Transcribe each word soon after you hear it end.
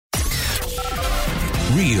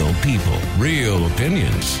Real people, real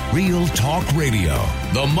opinions, real talk radio.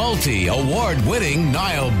 The multi-award-winning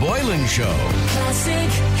Niall Boylan Show. Classic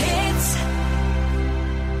hits.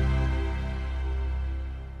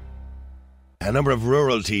 A number of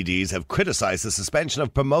rural TDs have criticised the suspension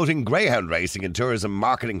of promoting greyhound racing in tourism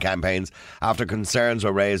marketing campaigns after concerns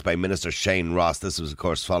were raised by Minister Shane Ross. This was, of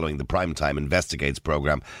course, following the Primetime Investigates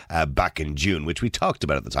programme back in June, which we talked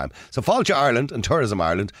about at the time. So Fáilte Ireland and Tourism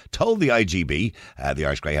Ireland told the IGB, the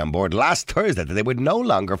Irish Greyhound Board, last Thursday that they would no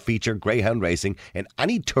longer feature greyhound racing in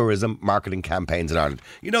any tourism marketing campaigns in Ireland.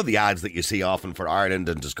 You know the ads that you see often for Ireland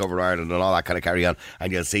and Discover Ireland and all that kind of carry on,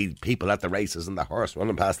 and you'll see people at the races and the horse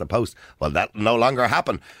running past the post. Well, that no longer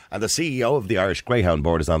happen. And the CEO of the Irish Greyhound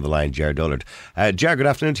Board is on the line, Ger Dullard. Ger, good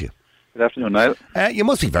afternoon to you. Good afternoon, Niall. You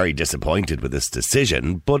must be very disappointed with this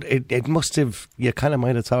decision, but it must have, you kind of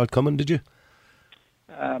might have saw it coming, did you?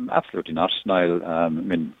 Absolutely not, Niall.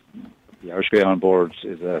 The Irish Greyhound Board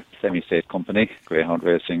is a semi-state company. Greyhound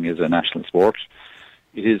racing is a national sport.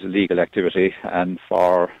 It is a legal activity, and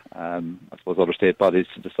for, I suppose, other state bodies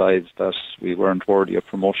to decide that we weren't worthy of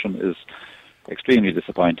promotion is extremely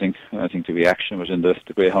disappointing. I think the reaction within the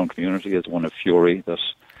greyhound community is one of fury that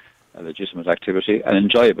a legitimate activity, an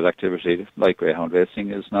enjoyable activity like greyhound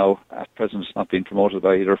racing, is now at present not being promoted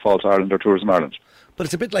by either Fáilte Ireland or Tourism Ireland. But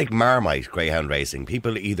it's a bit like Marmite greyhound racing.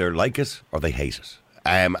 People either like it or they hate it.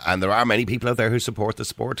 And there are many people out there who support the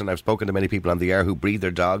sport, and I've spoken to many people on the air who breed their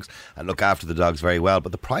dogs and look after the dogs very well.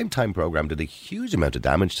 But the Primetime programme did a huge amount of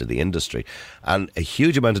damage to the industry and a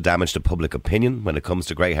huge amount of damage to public opinion when it comes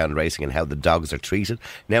to greyhound racing and how the dogs are treated.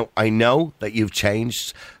 Now, I know that you've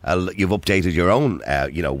changed, you've updated your own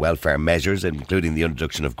welfare measures, including the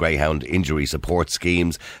introduction of greyhound injury support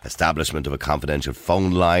schemes, establishment of a confidential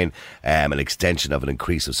phone line, an extension of an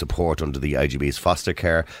increase of support under the IGB's foster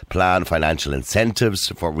care plan, financial incentives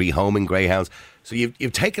for rehoming greyhounds. So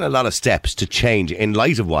you've taken a lot of steps to change, in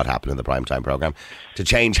light of what happened in the Primetime programme, to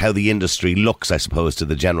change how the industry looks, I suppose, to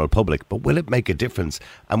the general public. But will it make a difference?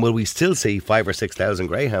 And will we still see 5,000 or 6,000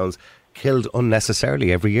 greyhounds killed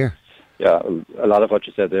unnecessarily every year? Yeah, a lot of what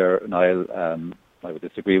you said there, Niall, I would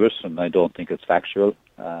disagree with, and I don't think it's factual.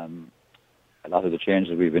 A lot of the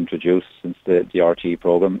changes we've introduced since the RT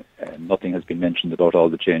programme, nothing has been mentioned about all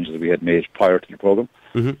the changes we had made prior to the programme.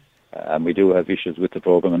 Mm-hmm. We do have issues with the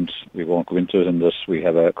programme, and we won't go into it in this. We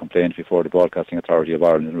have a complaint before the Broadcasting Authority of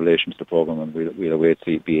Ireland in relation to the programme, and we'll await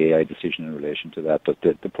the BAI decision in relation to that. But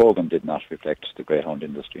the programme did not reflect the greyhound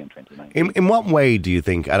industry in 2019. In what way do you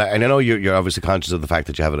think, and I know you're obviously conscious of the fact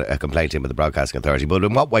that you have a complaint in with the Broadcasting Authority, but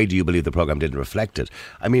in what way do you believe the programme didn't reflect it?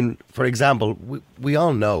 I mean, for example, we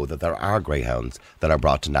all know that there are greyhounds that are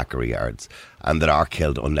brought to knackery yards and that are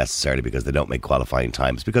killed unnecessarily because they don't make qualifying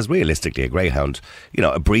times. Because realistically, a greyhound,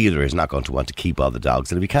 a breeder is not going to want to keep all the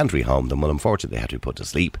dogs, and if you can't rehome them, well, unfortunately, they have to be put to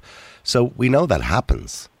sleep. So we know that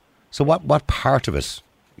happens. So what part of it,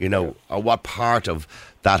 or what part of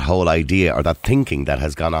that whole idea or that thinking that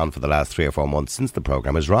has gone on for the last 3 or 4 months since the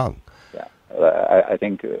programme is wrong? Yeah, I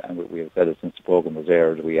think, and we have said it since the programme was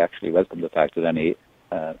aired, we actually welcome the fact that any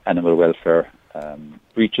animal welfare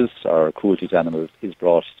breaches or cruelty to animals is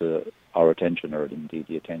brought to our attention, or indeed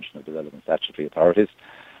the attention of the relevant statutory authorities.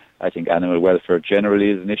 I think animal welfare generally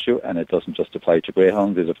is an issue, and it doesn't just apply to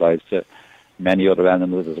greyhounds, it applies to many other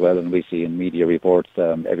animals as well, and we see in media reports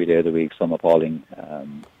every day of the week some appalling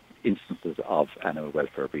instances of animal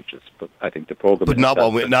welfare breaches. But I think the programme... But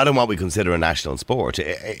not in what we consider a national sport.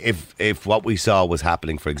 If what we saw was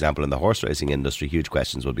happening, for example, in the horse racing industry, huge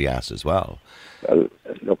questions would be asked as well. Well,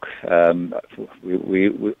 look, we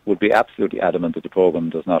would be absolutely adamant that the programme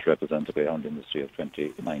does not represent the greyhound industry of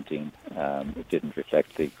 2019. It didn't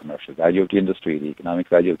reflect the commercial value of the industry, the economic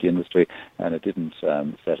value of the industry, and it didn't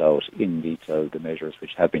set out in detail the measures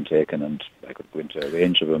which have been taken, and I could go into a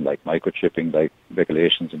range of them, like microchipping, like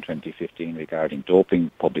regulations in 2015 regarding doping,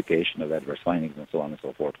 publication of adverse findings, and so on and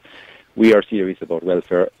so forth. We are serious about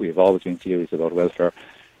welfare. We have always been serious about welfare.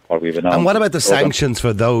 And what about the sanctions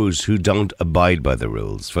for those who don't abide by the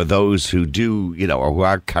rules, for those who do, or who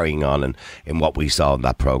are carrying on in what we saw in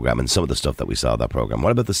that programme and some of the stuff that we saw in that programme?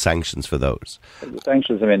 What about the sanctions for those? The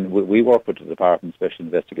sanctions, we work with the Department of Special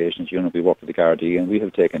Investigations Unit, we work with the Gardaí, and we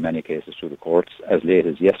have taken many cases through the courts. As late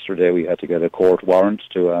as yesterday, we had to get a court warrant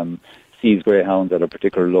to seize greyhounds at a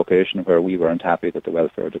particular location where we weren't happy that the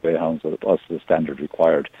welfare of the greyhounds was the standard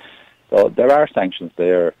required. So there are sanctions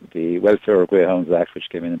there. The Welfare of Greyhounds Act, which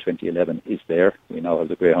came in 2011, is there. We now have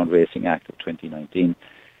the Greyhound Racing Act of 2019.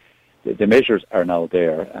 The measures are now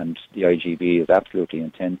there, and the IGB is absolutely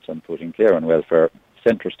intent on putting care and welfare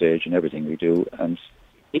centre stage in everything we do, and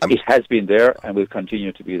it has been there and will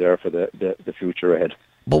continue to be there for the future ahead.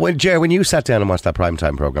 But when you sat down and watched that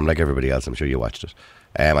primetime programme, like everybody else, I'm sure you watched it.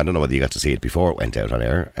 I don't know whether you got to see it before it went out on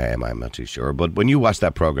air. I'm not too sure. But when you watched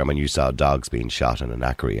that programme and you saw dogs being shot in an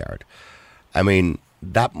knackery yard, I mean,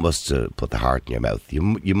 that must have put the heart in your mouth. You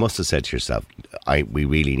must have said to yourself, we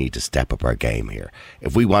really need to step up our game here.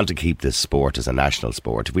 If we want to keep this sport as a national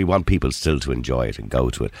sport, if we want people still to enjoy it and go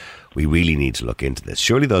to it, we really need to look into this.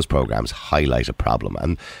 Surely those programmes highlight a problem.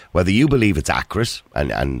 And whether you believe it's accurate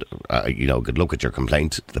and good luck at your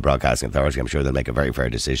complaint to the Broadcasting Authority, I'm sure they'll make a very fair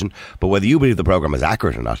decision. But whether you believe the programme is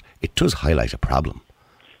accurate or not, it does highlight a problem.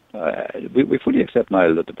 We fully accept,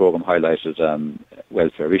 Niall, that the programme highlighted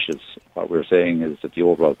welfare issues. What we're saying is that the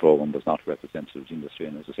overall programme was not representative of the industry,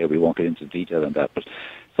 and as I say, we won't get into detail on that, but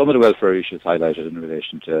some of the welfare issues highlighted in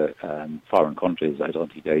relation to foreign countries, I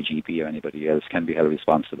don't think the IGP or anybody else can be held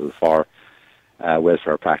responsible for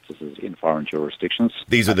welfare practices in foreign jurisdictions.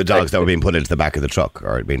 These are the dogs that were being put into the back of the truck,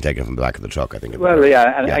 or being taken from the back of the truck, I think. Well,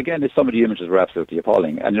 yeah, and again, some of the images were absolutely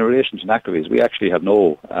appalling. And in relation to knackeries, we actually have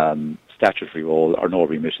no statutory role or no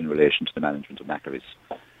remit in relation to the management of knackeries.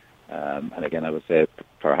 And again, I would say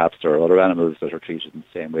perhaps there are other animals that are treated in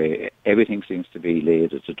the same way. Everything seems to be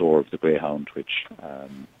laid at the door of the greyhound, which...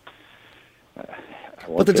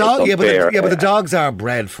 But the dogs are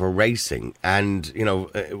bred for racing, and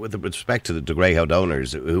with respect to the greyhound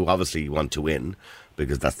owners who obviously want to win,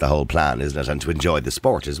 because that's the whole plan, isn't it, and to enjoy the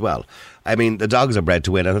sport as well. I mean, the dogs are bred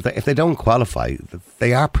to win, and if they don't qualify,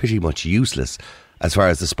 they are pretty much useless as far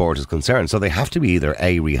as the sport is concerned. So they have to be either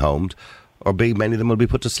A, rehomed, or B, many of them will be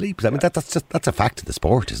put to sleep. I mean, that's a fact of the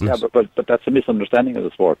sport, isn't it? Yeah, but that's a misunderstanding of the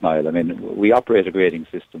sport, Niall. I mean, we operate a grading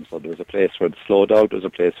system, so there's a place for the slow dog, there's a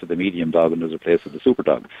place for the medium dog, and there's a place for the super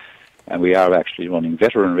dog. And we are actually running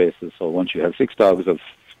veteran races, so once you have 6 dogs of,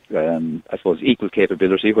 I suppose, equal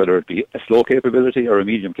capability, whether it be a slow capability or a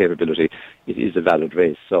medium capability, it is a valid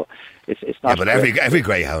race. So it's not... Yeah, but every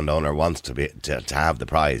greyhound owner wants to have the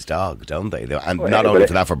prize dog, don't they? And not only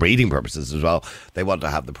for that, for breeding purposes as well. They want to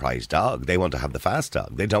have the prize dog. They want to have the fast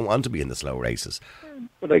dog. They don't want to be in the slow races.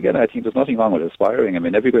 But again, I think there's nothing wrong with aspiring. I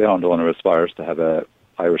mean, every greyhound owner aspires to have a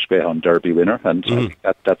Irish Greyhound Derby winner, and I think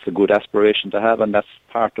that's a good aspiration to have, and that's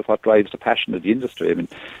part of what drives the passion of the industry. I mean,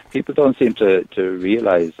 people don't seem to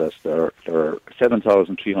realise that there are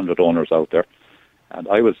 7,300 owners out there, and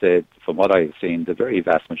I would say, from what I've seen, the very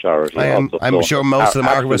vast majority... I'm sure most of them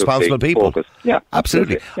are responsible people. Focused. Yeah,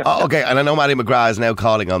 absolutely. Yeah. Okay, and I know Matty McGrath is now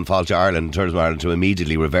calling on Fáilte Ireland, Tourism Ireland, to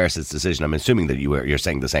immediately reverse its decision. I'm assuming that you're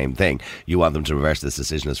saying the same thing. You want them to reverse this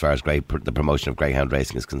decision as far as the promotion of greyhound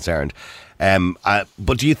racing is concerned.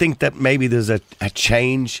 But do you think that maybe there's a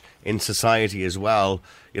change in society as well?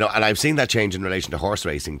 And I've seen that change in relation to horse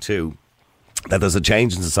racing too, that there's a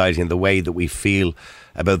change in society in the way that we feel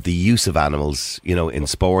about the use of animals, in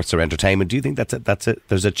sports or entertainment. Do you think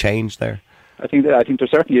there's a change there? I think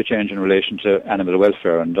there's certainly a change in relation to animal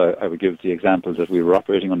welfare, and I would give the example that we were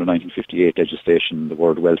operating under 1958 legislation. The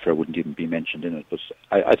word welfare wouldn't even be mentioned in it. But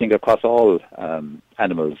I think across all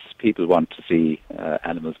animals, people want to see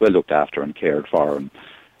animals well looked after and cared for. And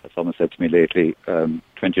as someone said to me lately, 20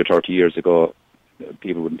 or 30 years ago,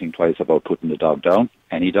 people wouldn't think twice about putting the dog down,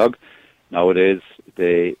 any dog. Nowadays,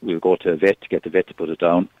 they will go to a vet to get the vet to put it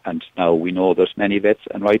down, and now we know that many vets,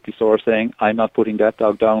 and rightly so, are saying, I'm not putting that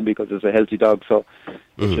dog down because it's a healthy dog, so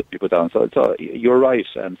it should be put down. So you're right,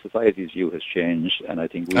 and society's view has changed, and I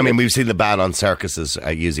think... we've seen the ban on circuses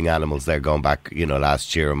using animals there going back,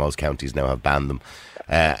 last year, and most counties now have banned them.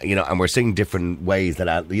 And we're seeing different ways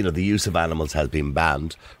that, the use of animals has been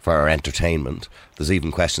banned for our entertainment. There's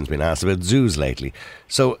even questions being asked about zoos lately.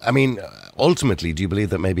 So, ultimately, do you believe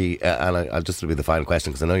that maybe, and I'll just be the final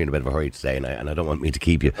question because I know you're in a bit of a hurry today and I don't want me to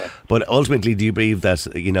keep you, but ultimately, do you believe that,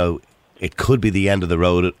 it could be the end of the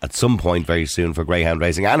road at some point very soon for greyhound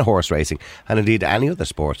racing and horse racing, and indeed any other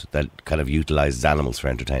sport that kind of utilises animals for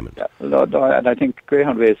entertainment? Yeah, and I think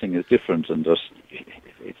greyhound racing is different in that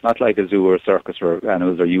it's not like a zoo or a circus where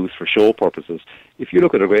animals are used for show purposes. If you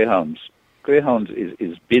look at a greyhound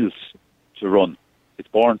is built to run. It's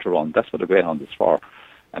born to run. That's what a greyhound is for.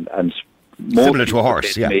 And similar to a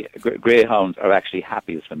horse, yeah. Greyhounds are actually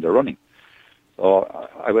happiest when they're running. So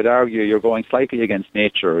I would argue you're going slightly against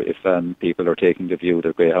nature if people are taking the view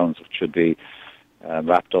that greyhounds should be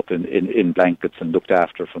wrapped up in blankets and looked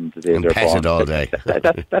after from the day they're born. Petted all day.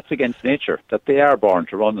 That's against nature. That they are born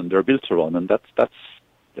to run and they're built to run, and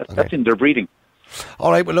that's in their breeding.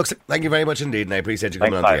 All right, well, look, thank you very much indeed, and I appreciate you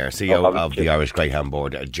coming on the air. CEO of the Irish Greyhound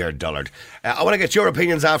Board, Gerard Dullard. I want to get your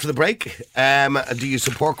opinions after the break. Do you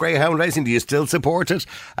support greyhound racing? Do you still support it?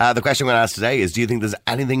 The question I'm going to ask today is, do you think there's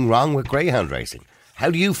anything wrong with greyhound racing? How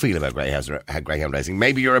do you feel about greyhound racing?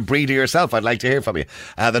 Maybe you're a breeder yourself. I'd like to hear from you.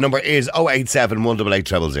 The number is 087 188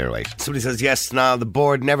 0008. Somebody says, yes, now the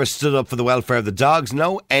board never stood up for the welfare of the dogs.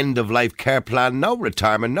 No end-of-life care plan, no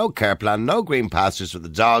retirement, no care plan, no green pastures for the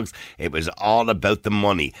dogs. It was all about the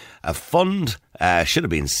money. A fund should have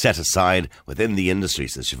been set aside within the industry,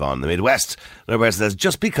 says Siobhan in the Midwest. Another person says,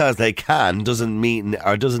 just because they can doesn't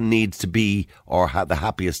need to be or have the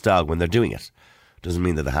happiest dog when they're doing it. Doesn't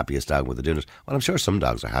mean they're the happiest dog when they're doing it. Well, I'm sure some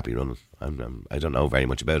dogs are happy running. I don't know very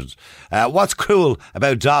much about it. What's cruel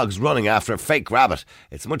about dogs running after a fake rabbit?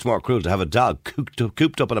 It's much more cruel to have a dog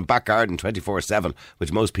cooped up in a back garden 24/7,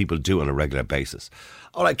 which most people do on a regular basis.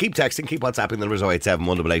 All right, keep texting, keep WhatsApping. The number is 087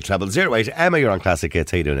 188 0008. Emma, you're on Classic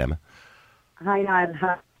Hits. How you doing, Emma? Hi, Niall.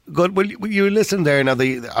 Hi. Good. Well, you listen there now.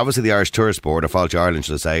 Obviously, the Irish Tourist Board, or Fáilte Ireland,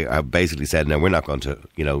 should I say, have basically said, "No, we're not going to,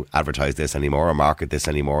 advertise this anymore or market this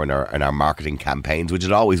anymore in our marketing campaigns," which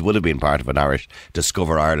it always would have been part of an Irish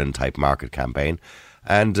Discover Ireland type market campaign.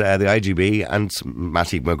 And the IGB and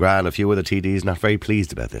Matty McGrath and a few other TDs not very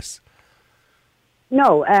pleased about this.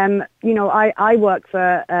 No, I work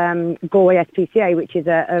for Galway SPCA, which is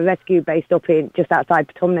a rescue based up in just outside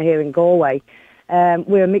Petumna here in Galway.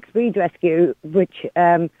 We're a mixed breed rescue, which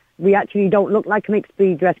we actually don't look like a mixed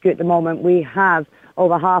breed rescue at the moment. We have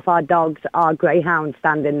over half our dogs are greyhounds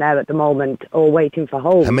standing there at the moment, or waiting for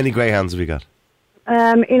home. How many greyhounds have you got?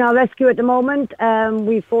 In our rescue at the moment,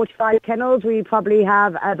 we've 45 kennels. We probably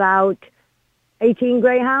have about 18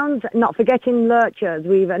 greyhounds, not forgetting lurchers.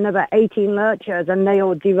 We've another 18 lurchers, and they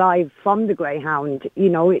all derive from the greyhound.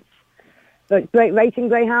 But great racing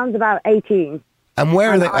greyhounds, about 18. And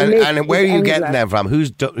where are they? And where are you getting them from?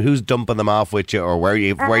 Who's dumping them off with you, or where are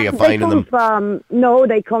you finding them?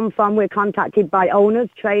 They come from. We're contacted by owners,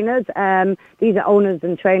 trainers. These are owners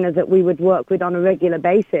and trainers that we would work with on a regular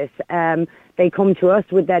basis. They come to us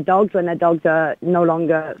with their dogs when their dogs are no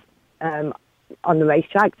longer on the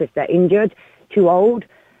racetracks, if they're injured, too old,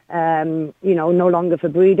 no longer for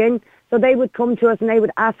breeding. So they would come to us and they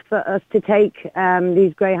would ask for us to take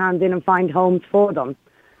these greyhounds in and find homes for them.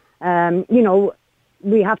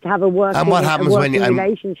 We have to have a working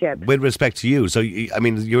relationship. With respect to you, so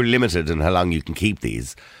you're limited in how long you can keep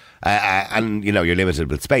these, and you're limited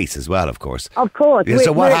with space as well, of course. Of course. Yeah,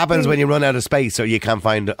 so what happens when you run out of space, or you can't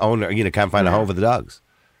find a home for the dogs?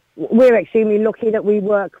 We're extremely lucky that we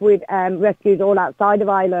work with rescues all outside of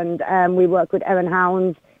Ireland. We work with Erin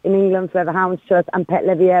Hounds in England, Forever Hounds Trust, and Pet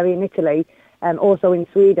Levieri in Italy, also in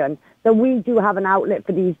Sweden. So we do have an outlet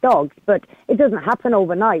for these dogs, but it doesn't happen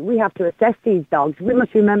overnight. We have to assess these dogs. We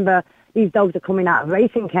must remember these dogs are coming out of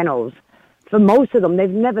racing kennels. For most of them, they've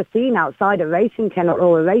never seen outside a racing kennel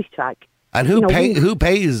or a racetrack. And who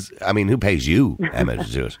pays you, Emma,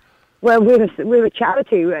 to do it? Well, we're a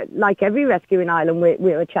charity. Like every rescue in Ireland,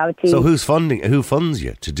 we're a charity. So who funds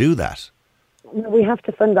you to do that? We have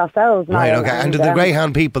to fund ourselves now. Right, okay. And do the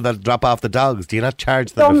greyhound people that drop off the dogs, do you not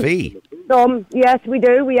charge them a fee? Yes, we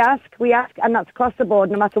do. We ask, and that's across the board,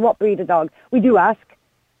 no matter what breed of dog. We do ask.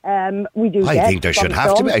 We do. I think there should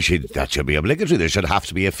have to be. That should be obligatory. There should have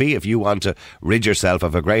to be a fee if you want to rid yourself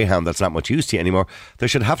of a greyhound that's not much use to you anymore. There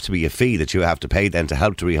should have to be a fee that you have to pay then to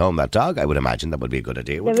help to rehome that dog. I would imagine that would be a good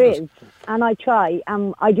idea. There is, and I try,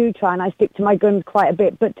 I do try, and I stick to my guns quite a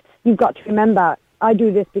bit. But you've got to remember, I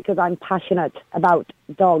do this because I'm passionate about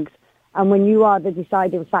dogs, and when you are the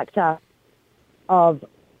deciding factor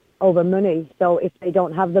over money, so if they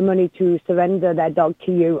don't have the money to surrender their dog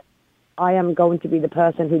to you, I am going to be the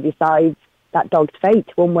person who decides that dog's fate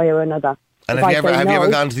one way or another. And have you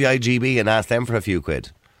ever gone to the IGB and asked them for a few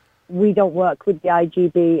quid? We don't work with the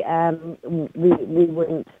IGB.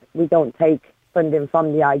 We don't take funding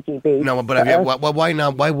from the IGB. No, but why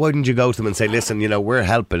not? Why wouldn't you go to them and say, listen, we're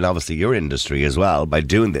helping obviously your industry as well by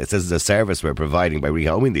doing this. This is a service we're providing by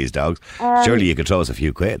rehoming these dogs. Surely you could throw us a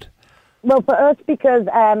few quid. Well, for us, because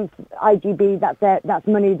IGB, that's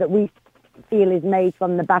money that we feel is made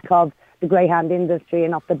from the back of the greyhound industry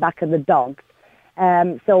and off the back of the dogs.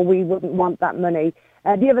 So we wouldn't want that money.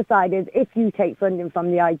 The other side is if you take funding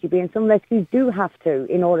from the IGB, and some rescues do have to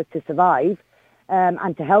in order to survive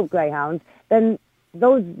and to help greyhounds, then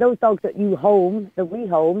those dogs that we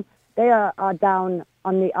home, they are down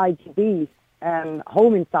on the IGB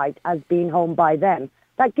homing site as being homed by them.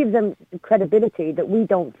 That gives them credibility that we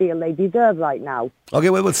don't feel they deserve right now.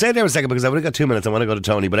 Okay, well, we'll stay there a second because I've only got 2 minutes. I want to go to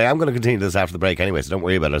Tony, but I am going to continue this after the break anyway, so don't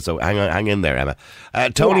worry about it. So hang in there, Emma.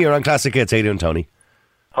 Tony, You're on Classic Hits. How you doing, Tony?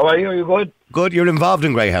 How are you? Are you good? Good. You're involved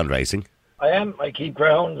in greyhound racing? I am. I keep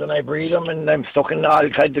greyhounds and I breed them, and I'm stuck in all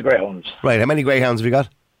kinds of greyhounds. Right. How many greyhounds have you got?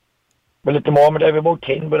 Well, at the moment I have about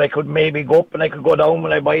 10, but I could maybe go up and I could go down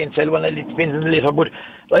when I buy and sell when it depends on the litter. But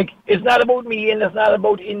like, it's not about me and it's not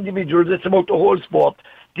about individuals. It's about the whole sport.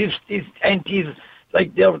 These entities,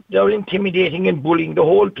 like they're intimidating and bullying the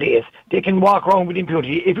whole place. They can walk around with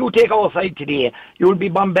impunity. If you take our side today, you will be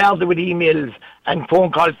bombarded with emails and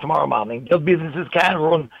phone calls tomorrow morning. Their businesses can't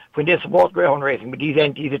run when they support Greyhound Racing, but these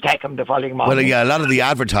entities attack them the following morning. Well, yeah, a lot of the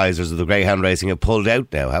advertisers of the Greyhound Racing have pulled out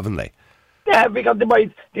now, haven't they? Yeah, because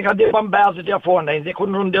they bombarded their phone lines. They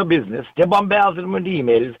couldn't run their business. They bombarded them with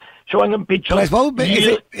emails, showing them pictures. Well, I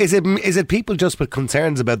suppose, is it people just with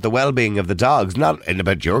concerns about the well-being of the dogs, not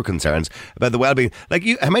about your concerns, about the well-being? Like,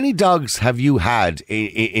 how many dogs have you had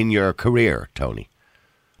in your career, Tony?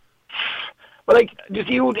 Well, like, you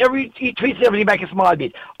see, he tweets everything back a small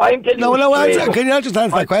bit. I'm telling you. Can you not just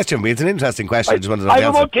answer that question? It's an interesting question. I just wanted to I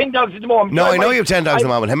have about 10 dogs at the moment. No, I know you have 10 dogs at the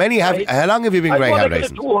moment. How long have you been Greyhound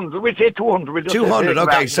racing? 200. We'll say 200. 200,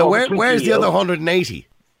 okay. So where's the other 180?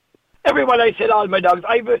 Everyone I sell all my dogs.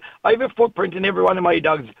 I have a footprint in every one of my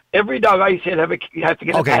dogs. Every dog I sell has to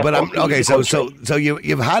get a passport. So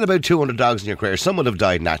you've had about 200 dogs in your career. Some would have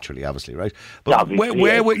died naturally, obviously, right? But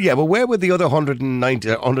where would the other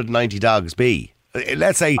 190 dogs be?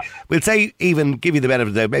 Let's say even give you the benefit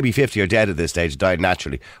of the doubt, maybe 50 are dead at this stage, died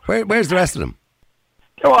naturally. Where's the rest of them?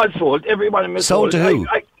 They're all sold. Every one of them is sold. To who?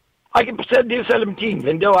 I can sell them to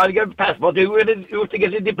England. They'll all get a passport. You have to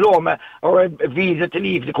get a diploma or a visa to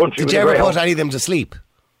leave the country. Did you ever put any of them to sleep?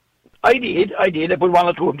 I did. I put one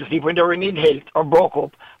or two of them to sleep when they were in ill health or broke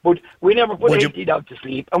up. But we never put healthy dogs to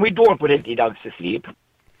sleep, and we don't put healthy dogs to sleep.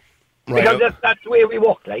 Right. Because that's the way we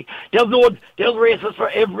work. Like, there's races for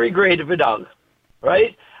every grade of a dog,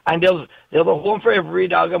 right? And there's a home for every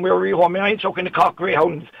dog, and we're rehoming. I'm stuck in the Cock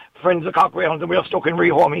Greyhounds, friends of Cock Greyhounds, and we're stuck in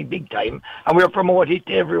rehoming big time, and we're promoting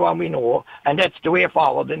to everyone we know, and that's the way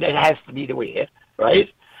forward, and that has to be the way, right?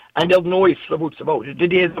 And there's no ifs or buts about it. The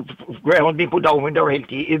days of Greyhound being put down when they're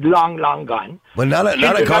healthy is long, long gone. Well, not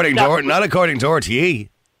according to RTE.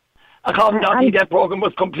 According to RTE, that program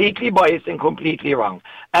was completely biased and completely wrong.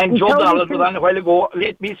 And Joe Dallas was on a while ago.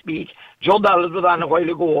 Let me speak. Joe Dallas was on a while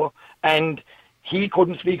ago, and he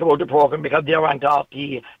couldn't speak about the program because they're on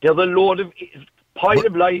RTE. There's a load of pile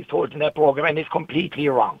of lies told in that program, and it's completely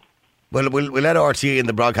wrong. Well, we'll let RTE and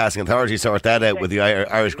the Broadcasting Authority sort that out with the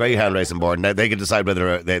Irish Greyhound Racing Board. Now they can decide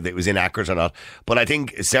whether it was inaccurate or not. But I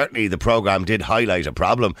think certainly the programme did highlight a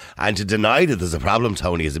problem, and to deny that there's a problem,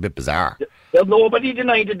 Tony, is a bit bizarre. There's nobody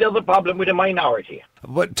denied that there's a problem with a minority.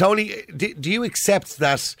 But Tony, do you accept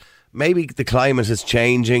that maybe the climate is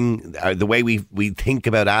changing, the way we think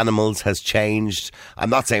about animals has changed? I'm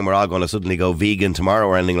not saying we're all going to suddenly go vegan tomorrow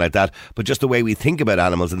or anything like that, but just the way we think about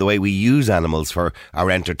animals and the way we use animals for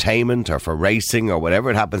our entertainment or for racing or whatever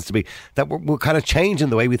it happens to be, that we're kind of changing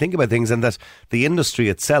the way we think about things, and that the industry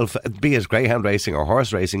itself, be it greyhound racing or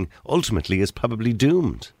horse racing, ultimately is probably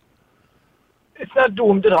doomed. It's not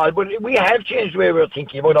doomed at all, but we have changed the way we're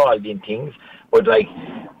thinking about all these things. But like,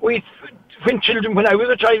 when I was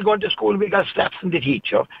a child going to school, we got slaps from the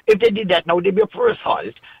teacher. If they did that now, they'd be up for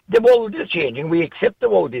assault. The world is changing. We accept the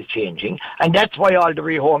world is changing. And that's why all the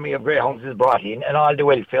rehoming of greyhounds is brought in, and all the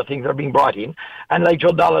welfare things are being brought in. And like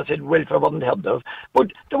Joe Dollar said, welfare wasn't helped us.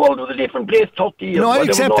 But the world was a different place 30 years ago. No,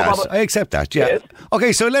 I accept that, yeah. Yes.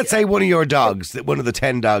 Okay, so let's say one of your dogs, one of the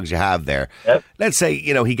 10 dogs you have there, let's say,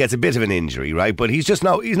 he gets a bit of an injury, right? But he's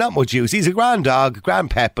not much use. He's a grand dog, grand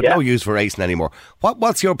pet, but no use for racing anymore.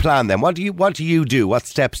 What's your plan then? What do you do? What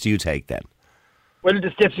steps do you take then? Well,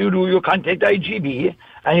 the steps you do, you contact IGB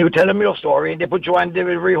and you tell them your story, and they put you on the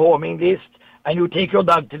rehoming list, and you take your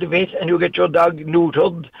dog to the vet, and you get your dog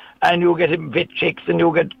neutered, and you get him vet checks, and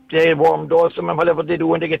you get warm dose and whatever they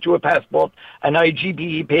do, and they get you a passport, and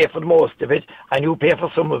IGB pay for most of it, and you pay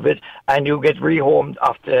for some of it, and you get rehomed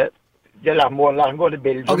after. They'll have more long go to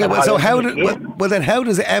Belgium. Okay, well, so then how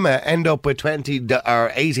does Emma end up with 20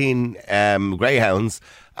 or 18 greyhounds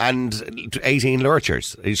and 18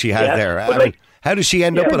 lurchers she had there? How does she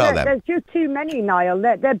end up with all that? There's just too many, Niall.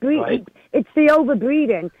 They're breeding. Right. It's the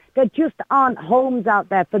overbreeding. There just aren't homes out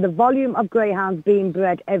there for the volume of greyhounds being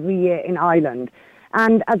bred every year in Ireland.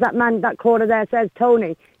 And as that caller there says,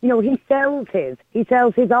 Tony, he sells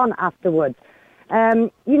his on afterwards. And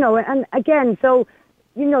again, so,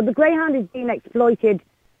 the greyhound is being exploited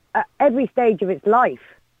at every stage of its life.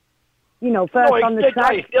 First on the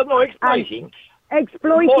track. There's no exploiting.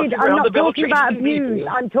 Exploited. I'm not talking about abused.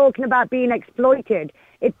 I'm talking about being exploited.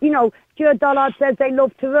 Stuart Dollard says they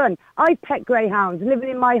love to run. I pet greyhounds living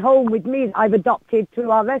in my home with me that I've adopted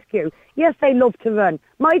through our rescue. Yes, they love to run.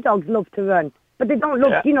 My dogs love to run, but they don't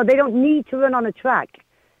they don't need to run on a track.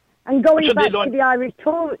 And going back to the Irish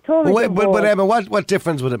tourism board. But Emma, what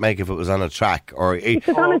difference would it make if it was on a track? If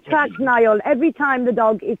it's on a track, Niall, every time the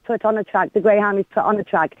dog is put on a track, the greyhound is put on a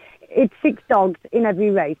track, it's 6 dogs in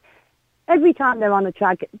every race. Every time they're on a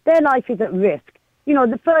track, their life is at risk. You know,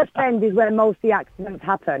 the first bend is where most of the accidents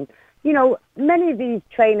happen. You know, many of these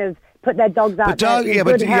trainers put their dogs out there in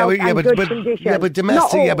good health and good condition.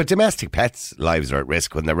 But domestic pets' lives are at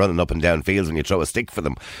risk when they're running up and down fields when you throw a stick for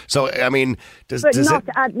them. So I mean,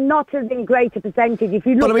 not as in greater percentage. If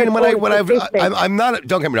you look I'm not.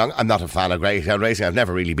 Don't get me wrong. I'm not a fan of greyhound racing. I've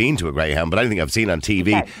never really been to a greyhound, but anything I've seen on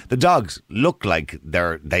TV, the dogs look like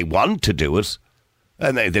they want to do it.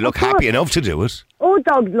 And they look happy enough to do it. All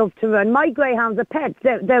dogs love to run. My greyhounds are pets.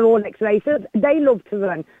 They're all ex-racers. They love to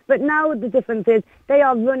run. But now the difference is they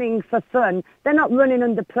are running for fun. They're not running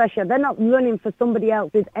under pressure. They're not running for somebody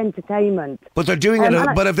else's entertainment. But they're doing it.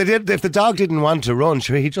 But if the dog didn't want to run,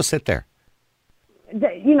 sure, he'd just sit there.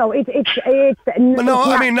 You know, it's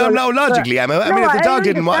logically, Emma. I mean, if the dog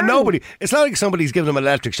didn't want, nobody. It's not like somebody's giving him an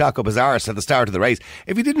electric shock up his arse at the start of the race.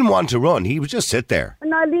 If he didn't want to run, he would just sit there.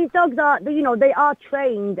 Now, these dogs are, you know, they are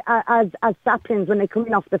trained as saplings when they're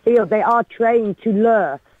coming off the field. They are trained to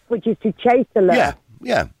lure, which is to chase the lure.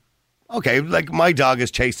 Yeah. Okay, like my dog is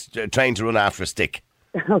trained to run after a stick.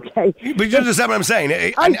 Okay. But you understand what I'm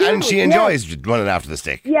saying? And she enjoys running after the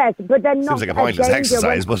stick. Yes, but they're not. Seems like a pointless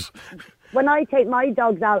exercise, but. When I take my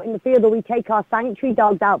dogs out in the field, or we take our sanctuary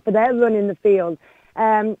dogs out for their run in the field,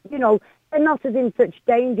 you know, they're not as in such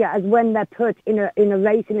danger as when they're put in a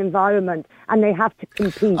racing environment and they have to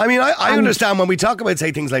compete. I mean, I understand when we talk about,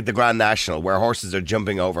 say, things like the Grand National, where horses are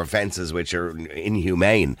jumping over fences which are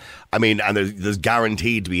inhumane. I mean, and there's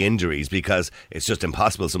guaranteed to be injuries because it's just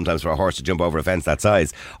impossible sometimes for a horse to jump over a fence that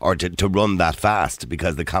size or to run that fast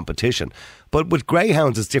because of the competition. But with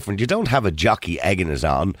greyhounds, it's different. You don't have a jockey egging it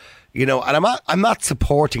on. You know, and I'm not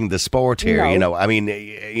supporting the sport here. No. You know, I mean,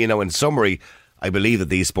 you know, in summary, I believe that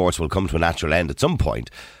these sports will come to a natural end at some point.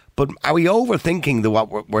 But are we overthinking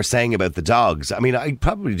what we're saying about the dogs? I mean, I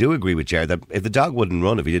probably do agree with Ger that if the dog wouldn't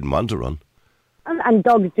run if he didn't want to run. And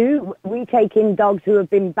dogs do. We take in dogs who have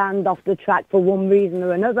been banned off the track for one reason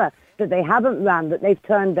or another, that they haven't ran, that they've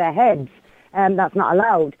turned their heads. That's not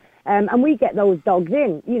allowed. And we get those dogs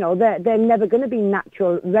in. You know, they're never going to be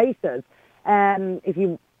natural racers. If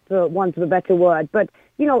you... for want of a better word. But,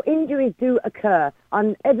 you know, injuries do occur.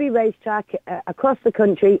 On every racetrack across the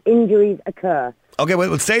country, injuries occur. OK,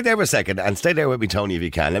 well, stay there for a second and stay there with me, Tony, if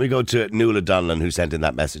you can. Let me go to Nuala Donlan, who sent in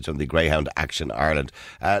that message from the Greyhound Action Ireland.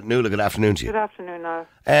 Nuala, good afternoon to you. Good afternoon,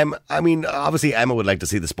 Niall. I mean, obviously Emma would like to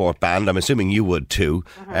see the sport banned. I'm assuming you would too.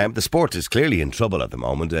 Mm-hmm. The sport is clearly in trouble at the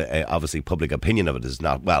moment. Obviously, public opinion of it is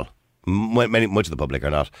not, well... much of the public are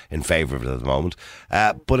not in favour of it at the moment.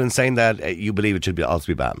 But in saying that, you believe it should also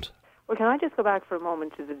be banned? Well, can I just go back for a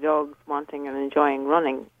moment to the dogs wanting and enjoying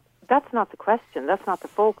running? That's not the question. That's not the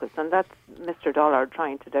focus. And that's Mr. Dollard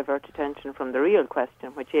trying to divert attention from the real question,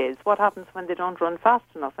 which is what happens when they don't run fast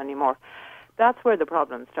enough anymore? That's where the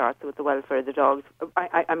problem starts with the welfare of the dogs.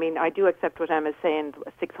 I mean, I do accept what Emma's saying.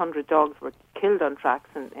 600 dogs were killed on tracks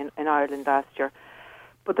in Ireland last year.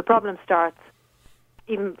 But the problem starts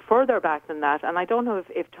even further back than that, and I don't know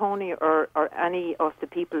if Tony or any of the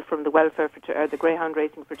people from the welfare the Greyhound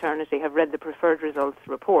Racing fraternity have read the preferred results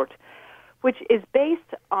report, which is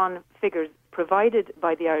based on figures provided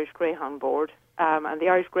by the Irish Greyhound Board, and the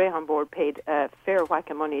Irish Greyhound Board paid a fair whack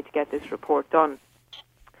of money to get this report done.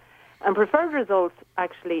 And preferred results,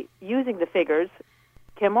 actually using the figures,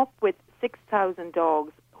 came up with 6,000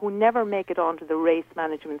 dogs who never make it onto the race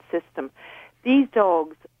management system. These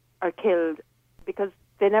dogs are killed because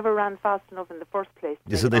they never ran fast enough in the first place.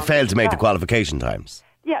 So they failed to make the qualification times.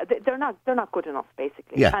 Yeah, they're not good enough,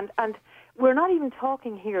 basically. Yeah. And we're not even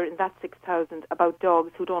talking here in that 6,000 about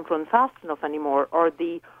dogs who don't run fast enough anymore, or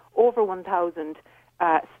the over 1,000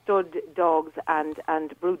 stud dogs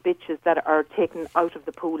and brood bitches that are taken out of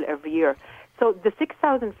the pool every year. So the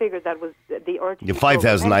 6,000 figure that was the RTE...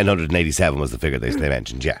 5,987 was the figure they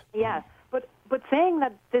mentioned, yeah. Yeah. But saying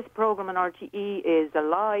that this programme on RTE is a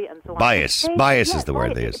lie and so on... Bias is the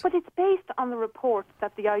word they use. But it's based on the reports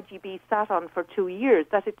that the IGB sat on for 2 years,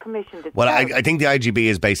 that it commissioned itself. Well, I think the IGB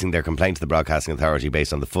is basing their complaint to the Broadcasting Authority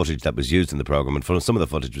based on the footage that was used in the programme, and some of the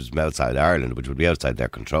footage was from outside Ireland, which would be outside their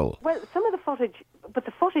control. Well, some of the footage... But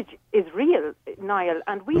the footage is real, Niall,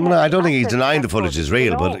 and we... No, I don't think he's denying the footage is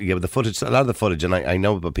real, but the footage, a lot of the footage, and I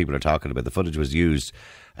know what people are talking about, the footage was used...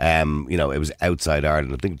 you know, it was outside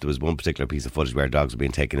Ireland. I think there was one particular piece of footage where dogs were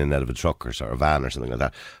being taken in out of a truck or a van or something like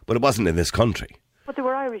that. But it wasn't in this country. But they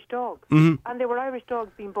were Irish dogs. Mm-hmm. And they were Irish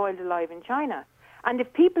dogs being boiled alive in China. And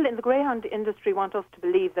if people in the greyhound industry want us to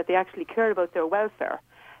believe that they actually care about their welfare,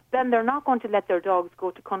 then they're not going to let their dogs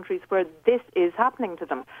go to countries where this is happening to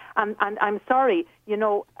them. And I'm sorry,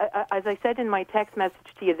 as I said in my text message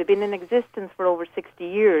to you, they've been in existence for over 60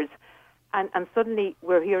 years. And suddenly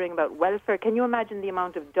we're hearing about welfare. Can you imagine the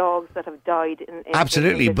amount of dogs that have died in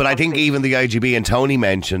Absolutely, in but country? I think even the IGB and Tony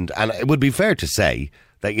mentioned, and it would be fair to say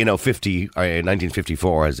that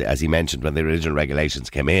 1954, as he mentioned, when the original regulations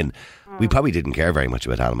came in, we probably didn't care very much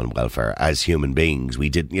about animal welfare as human beings. We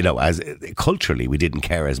did, as culturally, we didn't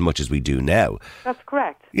care as much as we do now. That's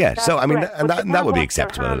correct. Yeah, That's so I mean, correct. and But that would be wash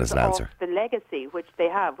acceptable their as an hands answer. off the legacy which they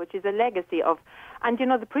have, which is a legacy of, and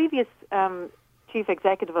the previous chief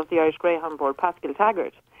executive of the Irish Greyhound Board, Pascal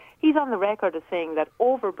Taggart, he's on the record as saying that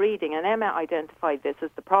overbreeding, and Emma identified this as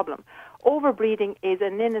the problem. Overbreeding is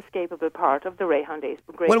an inescapable part of the Greyhound Racing.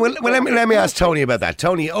 Well, let me ask Tony about that.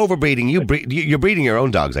 Tony, overbreeding, you're breeding your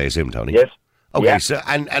own dogs, I assume, Tony? Yes. Okay, Yeah. so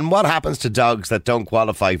and what happens to dogs that don't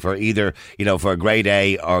qualify for either, for a grade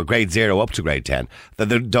A or grade 0 up to grade 10, that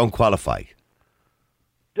they don't qualify?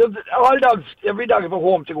 All dogs, every dog have a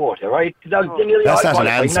home to go to, right? Dogs, That's not an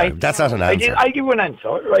answer. That's not an answer. I'll give you an answer,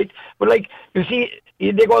 right? But you see,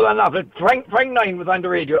 they go on off it. Frank Nine was on the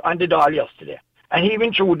radio on the Dáil yesterday, and he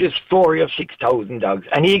went through this story of 6,000 dogs,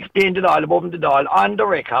 and he explained it all above the Dáil on the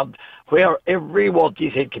record, where every word he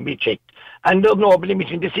said can be checked. And there's nobody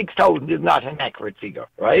mentioning the 6,000 is not an accurate figure,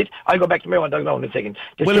 right? I'll go back to my one dog now in a second.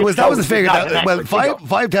 That was the figure.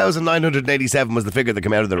 5,987 was the figure that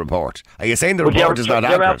came out of the report. Are you saying the report is not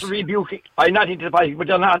accurate? After rebuking, I'm not into the policy, but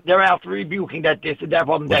they're after rebuking that this and that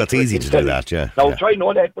wasn't Well, that's easy to do that, yeah. No, Yeah. try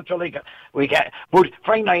know that, but we can't. But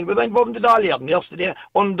Frank Nine was involved in the Dáil yesterday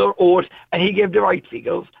under oath, and he gave the right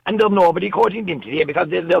figures, and there's nobody quoting them today because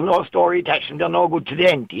there's no story attached and they're no good to the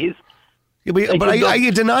entities. Yeah, but are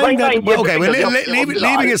you denying that? Okay, well,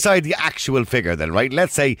 leaving aside the actual figure then, right?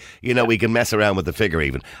 Let's say, we can mess around with the figure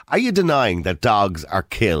even. Are you denying that dogs are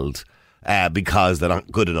killed because they're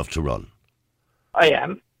not good enough to run? I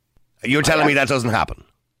am. You're telling me that doesn't happen?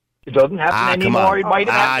 It doesn't happen anymore. Come on. It might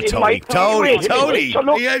have happened. Tony.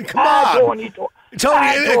 Yeah, come on.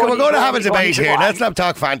 Tony, we're going to have a debate here. Let's not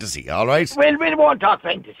talk fantasy, all right? Well, we won't talk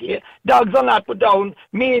fantasy. Dogs are not put down.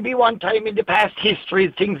 Maybe one time in the past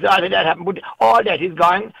history, things like that happened, but all that is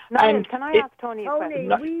gone. Niall, can I ask Tony a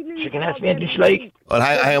question? She can ask me anything she likes. Well,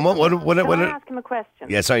 hang on. Can I ask him a question?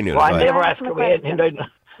 Yes, I knew. Well, I never ask away.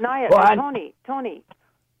 Niall, Tony,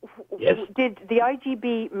 Yes? did the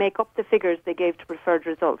IGB make up the figures they gave to preferred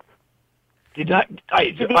results?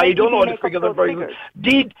 I don't know the figures are very good.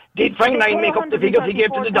 Did Frank Nine make up the figures he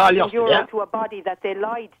gave to the Dáil yesterday? To a body that they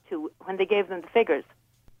lied to when they gave them the figures.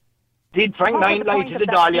 Did Frank Nine lie to the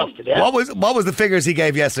Dáil yesterday? What was the figures he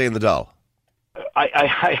gave yesterday in the Dáil?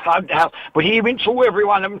 I have, but he went through every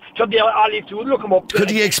one of them. So all you have to do is look them up. Could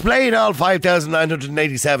he explain all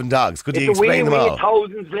 5,987 dogs? Could he explain them all?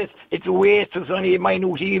 Thousands less. It's a waste of only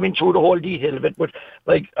minute. He even through the whole detail of it. But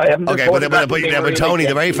I haven't. Okay, but Tony,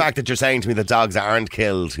 the very fact that you're saying to me that dogs aren't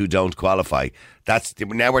killed who don't qualify,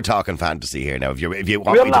 now we're talking fantasy here. Now, if you want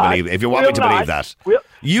me to believe that,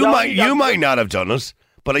 you might not have done it,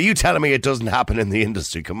 but are you telling me it doesn't happen in the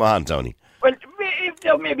industry? Come on, Tony. Well, if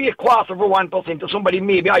there may be a quarter of 1% of somebody,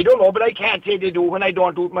 maybe, I don't know, but I can't say they do when I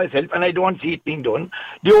don't do it myself and I don't see it being done.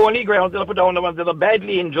 The only grounds that I put down the ones that are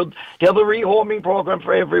badly injured, there's a rehoming program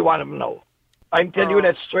for every one of them now. I'm telling you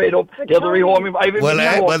that straight up. There's a rehoming.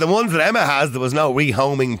 Well, the ones that Emma has, there was no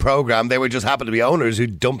rehoming program. They were just happened to be owners who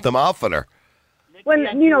dumped them off with her. Well,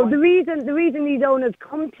 the reason these owners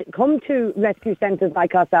come to rescue centres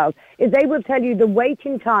like ourselves is they will tell you the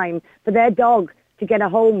waiting time for their dog to get a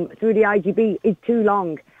home through the IGB is too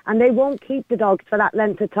long, and they won't keep the dogs for that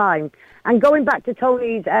length of time. And going back to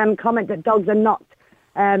Tony's comment that dogs are not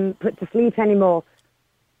put to sleep anymore,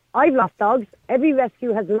 I've lost dogs. Every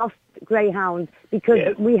rescue has lost greyhounds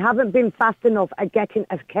because we haven't been fast enough at getting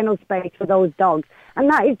a kennel space for those dogs. And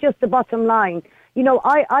that is just the bottom line.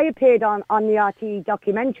 I appeared on the RTE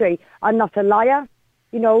documentary. I'm not a liar.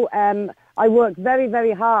 I work very,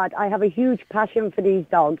 very hard. I have a huge passion for these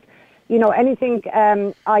dogs. Anything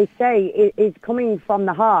I say is coming from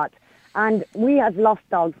the heart. And we have lost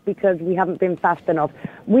dogs because we haven't been fast enough.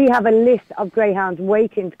 We have a list of greyhounds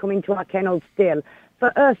waiting to come into our kennels still.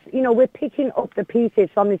 For us, we're picking up the pieces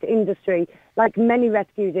from this industry, like many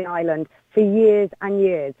rescues in Ireland, for years and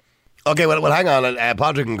years. Okay, well, hang on.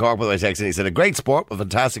 Patrick in Cork, by the way, texted, he said, a great sport with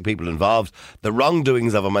fantastic people involved. The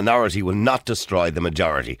wrongdoings of a minority will not destroy the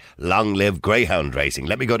majority. Long live Greyhound Racing.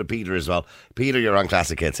 Let me go to Peter as well. Peter, you're on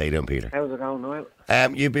Classic Hits. How you doing, Peter? How's it going,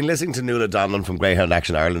 Niall? You've been listening to Nuala Donlan from Greyhound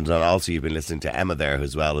Action Ireland, and also you've been listening to Emma there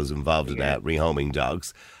as well, who's involved in rehoming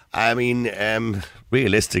dogs. I mean,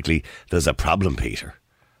 realistically, there's a problem, Peter.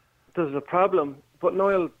 There's a problem, But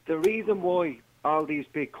Niall, the reason why all these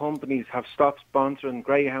big companies have stopped sponsoring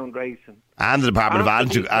Greyhound Racing, and the Department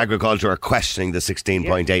of Agriculture are questioning the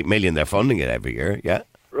 16.8 million they're funding it every year. Yeah,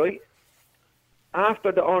 right.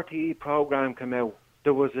 After the RTE programme came out,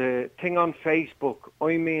 there was a thing on Facebook.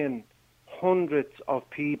 I mean, hundreds of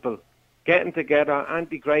people getting together,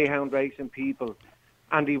 anti-Greyhound Racing people,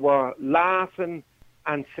 and they were laughing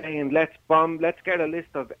and saying, let's get a list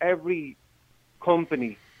of every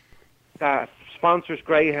company that sponsors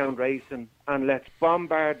Greyhound Racing, and let's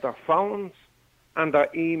bombard their phones and their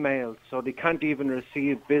emails so they can't even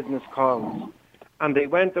receive business calls. And they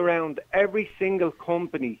went around every single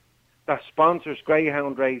company that sponsors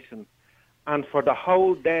Greyhound Racing, and for the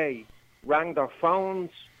whole day rang their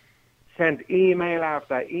phones, sent email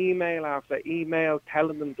after email after email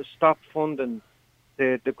telling them to stop funding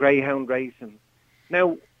the Greyhound Racing.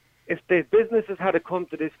 Now, if the businesses had to come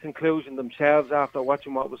to this conclusion themselves after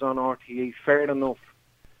watching what was on RTE, fair enough.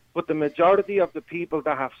 But the majority of the people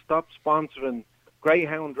that have stopped sponsoring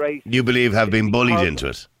Greyhound Racing, you believe have been bullied into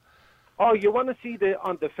it. Oh, you want to see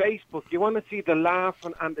on the Facebook, you want to see the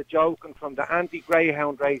laughing and the joking from the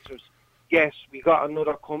anti-Greyhound racers. Yes, we got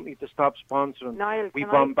another company to stop sponsoring. Niall, we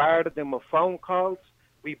bombarded them with phone calls.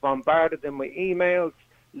 We bombarded them with emails.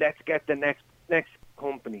 Let's get the next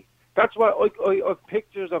company. That's what I have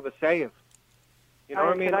pictures of a sale. You know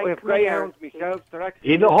what I mean? I have greyhounds myself.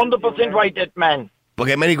 He's 100% right, that man.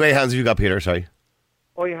 Okay, many greyhounds have you got, Peter? Sorry.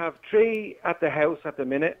 I have 3 at the house at the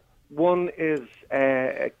minute. One is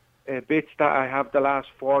a bitch that I have the last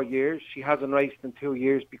 4 years. She hasn't raced in 2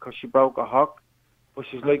 years because she broke a hock. But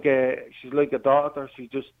she's like a daughter.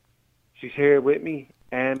 She's here with me.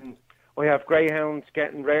 I have greyhounds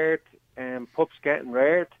getting reared, pups getting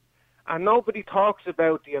reared, and nobody talks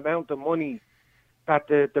about the amount of money that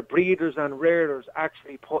the breeders and rearers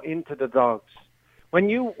actually put into the dogs. When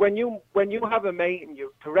you have a mating,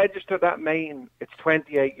 to register that mating, it's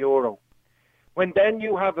 €28. When then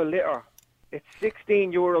you have a litter, it's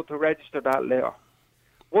 €16 to register that litter.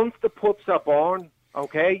 Once the pups are born,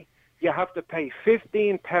 okay, you have to pay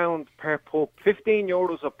 £15 per pup,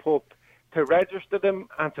 €15 a pup, to register them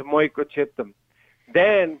and to microchip them.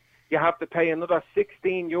 Then you have to pay another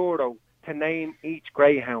 €16 to name each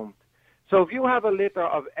greyhound. So if you have a litter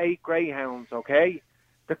of 8 greyhounds, okay,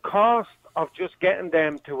 the cost of just getting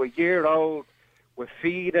them to a year old with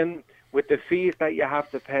feeding, with the fees that you have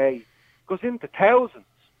to pay, goes into thousands.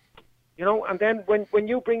 You know, and then when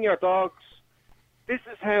you bring your dogs, this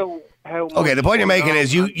is how okay, the point you're making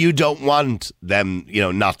is you don't want them,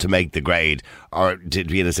 not to make the grade or to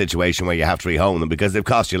be in a situation where you have to rehome them because they've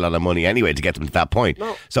cost you a lot of money anyway to get them to that point.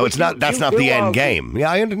 No, so it's not that's not the end game.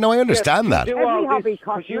 Yeah, I understand that. Every hobby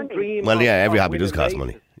costs money. Well, yeah, every hobby does cost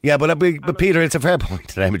money. Yeah, but Peter, it's a fair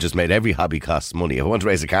point that Emma just made. Every hobby costs money. If I want to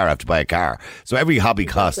race a car, I have to buy a car. So every hobby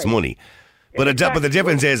costs money. But the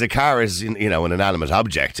difference is a car is, an inanimate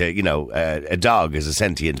object. A dog is a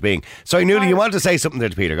sentient being. Sorry, Nuala, you wanted to say something there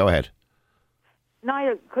to Peter. Go ahead.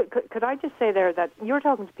 Niall, could I just say there that you're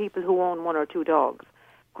talking to people who own 1 or 2 dogs.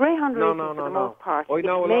 Greyhound racing, for the most part, I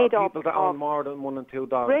know a lot of people that own more than 1 and 2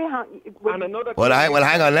 dogs.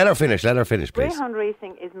 Hang on. Let her finish, please. Greyhound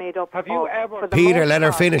racing is made up Peter, let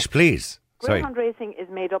her finish, please. Greyhound racing is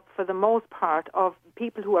made up for the most part of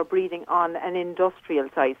people who are breeding on an industrial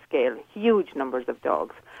size scale, huge numbers of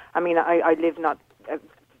dogs. I mean, I live not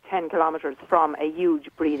 10 kilometres from a huge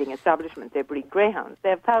breeding establishment. They breed greyhounds. They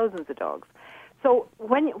have thousands of dogs. So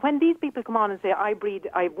when these people come on and say, I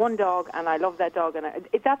have 1 dog and I love that dog, and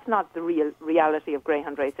that's not the reality of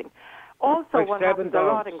greyhound racing. Also, what happens a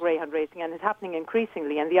lot in greyhound racing, and it's happening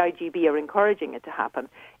increasingly, and the IGB are encouraging it to happen,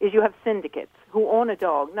 is you have syndicates who own a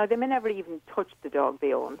dog. Now, they may never even touch the dog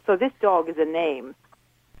they own. So this dog is a name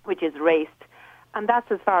which is raced, and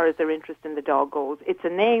that's as far as their interest in the dog goes. It's a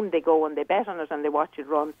name, they go and they bet on it and they watch it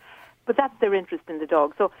run, but that's their interest in the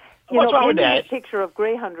dog. So, this picture of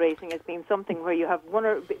greyhound racing as being something where you have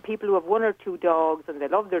people who have 1 or 2 dogs and they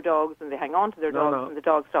love their dogs and they hang on to their dogs and the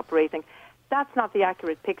dogs stop racing. That's not the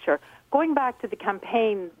accurate picture. Going back to the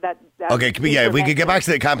campaign that okay, we could get back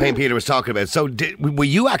to the campaign Peter was talking about. So, were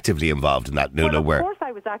you actively involved in that, Nuala? Well, of course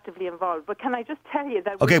I was actively involved, but can I just tell you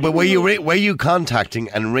that? Okay, but were you contacting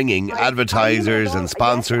and ringing advertisers and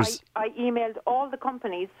sponsors? Yes, I emailed all the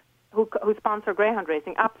companies who sponsor greyhound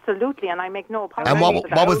racing, absolutely, and I make no apology. And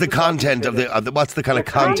what was the content of the what's the kind of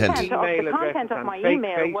content? The content of my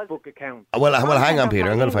email was Facebook account. Well, hang on,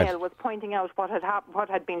 Peter. I'm going to find. My email was pointing out what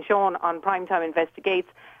had been shown on Primetime Investigates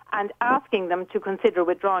and asking them to consider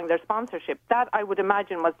withdrawing their sponsorship. That, I would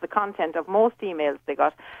imagine, was the content of most emails they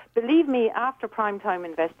got. Believe me, after Primetime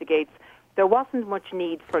Investigates, there wasn't much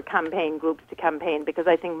need for campaign groups to campaign because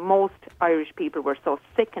I think most Irish people were so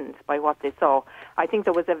sickened by what they saw. I think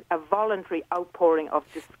there was a voluntary outpouring of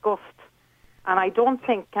disgust. And I don't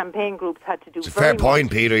think campaign groups had to do It's a fair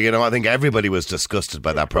point, Peter. You know, I think everybody was disgusted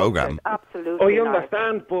by that programme. Absolutely. I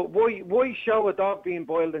understand, but why show a dog being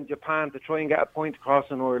boiled in Japan to try and get a point across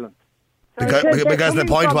in Ireland? Because the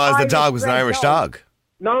point was the dog was an Irish dog.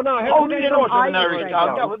 No. How did they know it was an Irish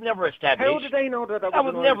dog? That was never established. How did they know that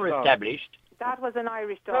was was never established. That was an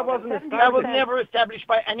Irish dog. That was never established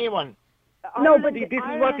by anyone. No, but this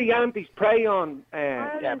is what the antis prey on.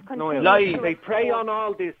 Lies. They prey on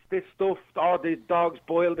all this stuff, all the dogs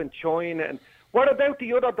boiled in China. And what about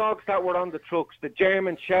the other dogs that were on the trucks, the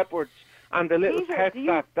German Shepherds and the little pets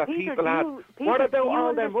that people had? What about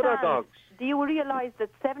all them other dogs? Do you realise that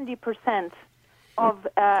 70% of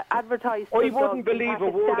advertised I wouldn't believe a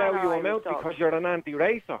word out of your mouth because you're an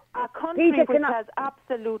anti-racer. A country which has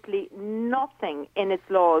absolutely nothing in its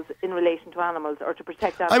laws in relation to animals or to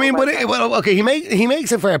protect animals. I mean, okay, he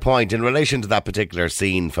makes a fair point in relation to that particular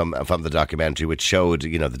scene from the documentary, which showed,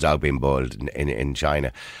 you know, the dog being boiled in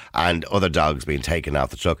China and other dogs being taken off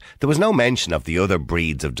the truck. There was no mention of the other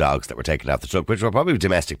breeds of dogs that were taken off the truck, which were probably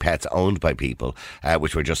domestic pets owned by people,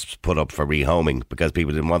 which were just put up for rehoming because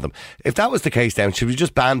people didn't want them. If that was the case, then should we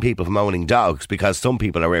just ban people from owning dogs because some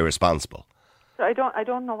people are irresponsible? So I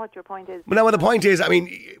don't know what your point is. Well, no, the point is, I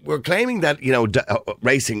mean, we're claiming that, you know,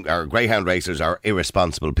 racing or greyhound racers are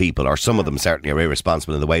irresponsible people, or some of them certainly are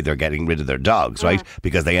irresponsible in the way they're getting rid of their dogs, right?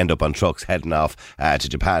 Because they end up on trucks heading off to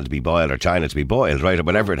Japan to be boiled or China to be boiled, right, or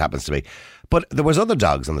whatever it happens to be. But there was other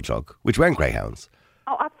dogs on the truck which weren't greyhounds.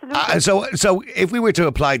 Oh, absolutely. So if we were to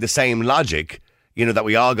apply the same logic, you know, that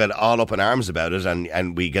we all got all up in arms about it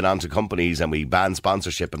and we get onto companies and we ban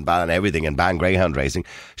sponsorship and ban everything and ban greyhound racing,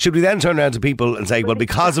 should we then turn around to people and say, well,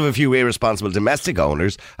 because of a few irresponsible domestic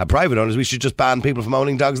owners and private owners, we should just ban people from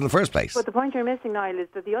owning dogs in the first place? But the point you're missing, Niall, is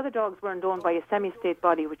that the other dogs weren't owned by a semi-state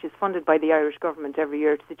body which is funded by the Irish government every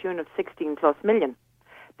year to the tune of 16 plus million.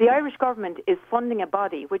 The Irish government is funding a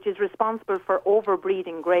body which is responsible for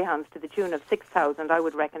overbreeding greyhounds to the tune of 6,000. I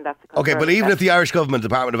would reckon that's a concern. Okay, but even if the Irish government,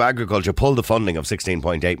 Department of Agriculture, pulled the funding of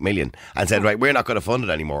 16.8 million and said, right, we're not going to fund it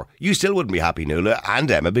anymore, you still wouldn't be happy, Nuala and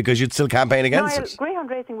Emma, because you'd still campaign against it. Greyhound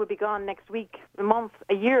racing would be gone next week, a month,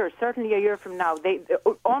 a year, certainly a year from now.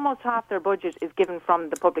 Almost half their budget is given from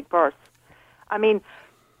the public purse. I mean,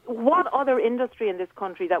 what other industry in this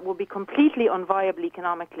country that would be completely unviable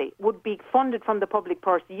economically would be funded from the public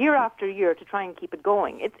purse year after year to try and keep it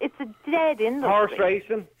going? It's a dead industry. Horse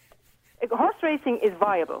racing? Horse racing is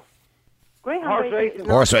viable.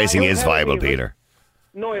 Horse racing is viable, Peter.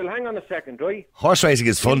 Noel, hang on a second, right? Horse racing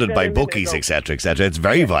is funded by bookies, etc., etc. It's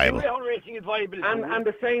very viable. Greyhound racing is viable. And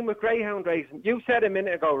the same with greyhound racing. You said a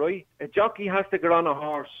minute ago, right? A jockey has to get on a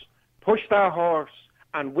horse, push that horse,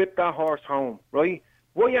 and whip that horse home, right?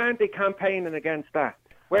 Why aren't they campaigning against that?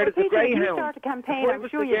 Whereas the greyhound, if you start a campaign, I'm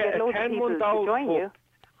sure you'll get loads of people to join you.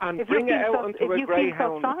 And bring it out onto a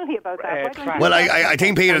greyhound. Well, I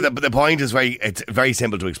think, Peter, the point is it's very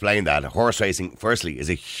simple to explain that. Horse racing, firstly, is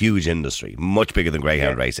a huge industry, much bigger than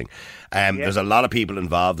greyhound racing. There's a lot of people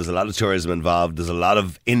involved, there's a lot of tourism involved, there's a lot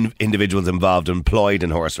of individuals involved, employed in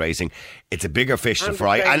horse racing. It's a bigger fish to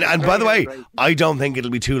fry. And by the way, I don't think it'll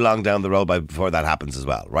be too long down the road before that happens as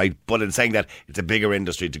well, right? But in saying that, it's a bigger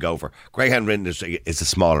industry to go for. Greyhound industry is a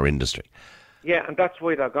smaller industry. Yeah, and that's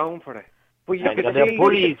why they're going for it. But you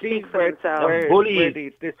can see where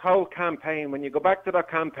this whole campaign, when you go back to that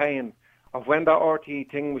campaign of when that RTE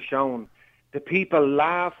thing was shown, the people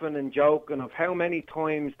laughing and joking of how many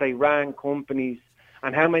times they rang companies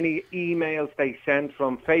and how many emails they sent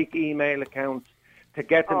from fake email accounts to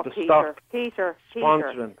get them to stop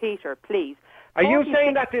sponsoring. Peter, please. Are you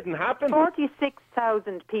saying that didn't happen?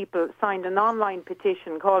 46,000 people signed an online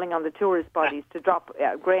petition calling on the tourist bodies to drop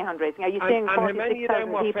greyhound racing. Are you saying 46,000 people are fake? And how many of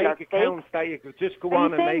them were fake accounts that you could just go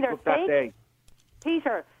on and make up that day?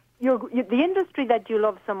 Peter, the industry that you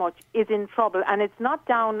love so much is in trouble, and it's not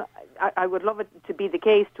down, I would love it to be the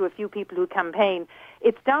case, to a few people who campaign.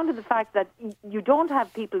 It's down to the fact that you don't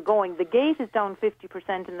have people going. The gate is down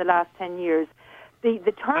 50% in the last 10 years.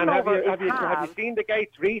 The turnover is halved. Have you seen the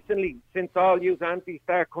gates recently, since all you antis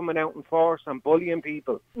start coming out in force and bullying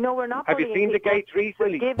people? No, we're not. Have you seen the gates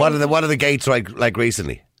recently? What are the gates like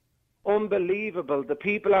recently? Unbelievable. The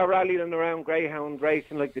people are rallying around greyhound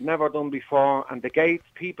racing like they've never done before, and the gates,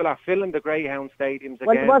 people are filling the greyhound stadiums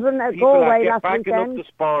again. Well, wasn't it people Galway are last backing weekend? up the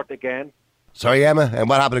sport again. Sorry, Emma, and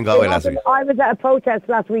what happened in Galway last week? I was at a protest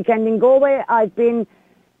last weekend in Galway.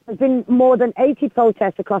 There's been more than 80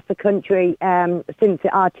 protests across the country since the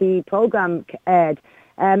RTE programme aired.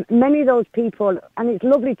 Many of those people, and it's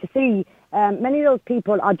lovely to see Many of those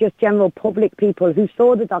people are just general public people who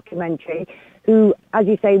saw the documentary, who, as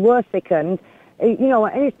you say, were sickened. And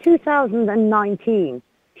it's 2019.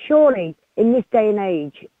 Surely, in this day and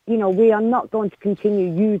age, we are not going to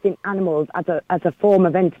continue using animals as a form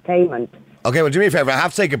of entertainment. Okay, well, do me a favour. I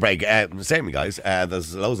have to take a break. Same, guys.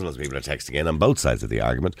 There's loads and loads of people are texting in on both sides of the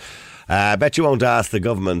argument. I bet you won't ask the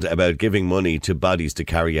government about giving money to bodies to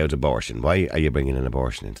carry out abortion. Why are you bringing in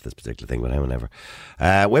abortion into this particular thing? Well, whenever.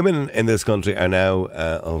 Women in this country are now...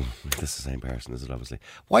 this is the same person, is it, obviously?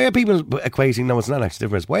 Why are people equating... No, it's not actually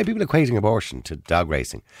different. Why are people equating abortion to dog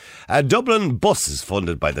racing? Dublin bus is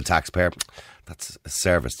funded by the taxpayer. That's a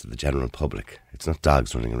service to the general public. It's not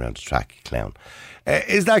dogs running around a track, you clown.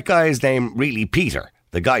 Is that guy's name really Peter?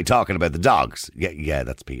 The guy talking about the dogs? Yeah,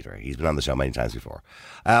 that's Peter. He's been on the show many times before.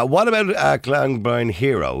 What about Clonbrine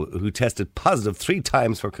Hero, who tested positive 3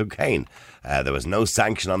 times for cocaine? There was no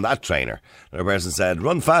sanction on that trainer. Another person said,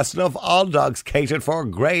 run fast enough, all dogs catered for,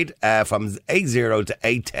 grade from A0 to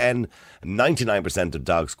A10. 99% of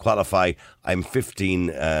dogs qualify. I'm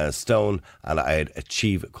 15 stone and I'd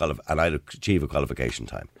achieve a qualification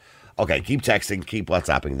time. Okay, keep texting, keep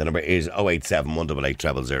WhatsApping. The number is 087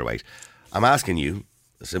 188 0008. I'm asking you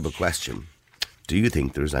a simple question. Do you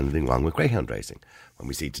think there's anything wrong with greyhound racing? When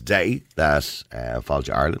we see today that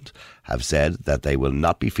Fáilte Ireland have said that they will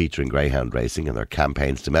not be featuring greyhound racing in their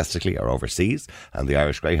campaigns domestically or overseas, and the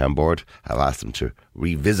Irish Greyhound Board have asked them to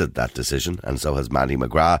revisit that decision, and so has Mandy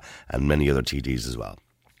McGrath and many other TDs as well.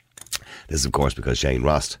 This is, of course, because Shane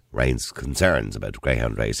Ross raised concerns about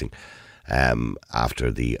greyhound racing after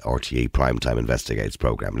the RTE Primetime Investigates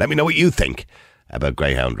programme. Let me know what you think about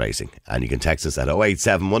greyhound racing, and you can text us at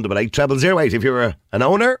 087 188 0008. If you're an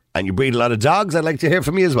owner and you breed a lot of dogs, I'd like to hear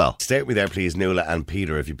from you as well. Stay with me there, please, Nuala and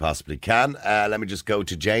Peter, if you possibly can. Let me just go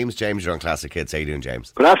to James. James, you're on Classic Hits. How you doing,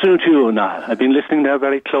 James? Good afternoon to you, Niall. I've been listening there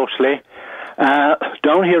very closely.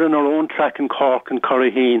 Down here in our own track in Cork and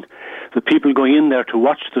Curraheen, the people going in there to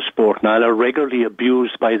watch the sport, Niall, are regularly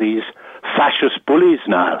abused by these fascist bullies,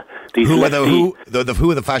 Niall. Who are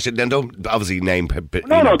the fascists? Then don't obviously name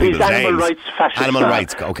these animal rights fascists. Animal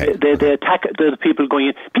rights, okay. They attack the people going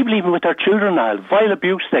in. People even with their children, Niall. Vile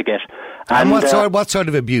abuse they get. And what sort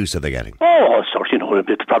of abuse are they getting? Oh, all sorts,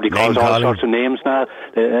 it probably calls all sorts of names now.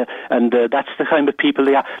 And that's the kind of people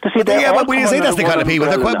they are. But when you say that's the kind of people,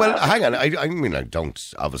 they're quite... Well, hang on. I mean, I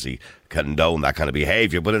don't obviously condone that kind of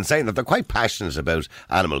behaviour, but in saying that they're quite passionate about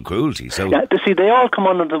animal cruelty. So they all come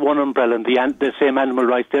under the one umbrella and the same animal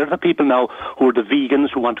rights. They're the people now who are the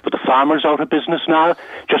vegans who want to put the farmers out of business now.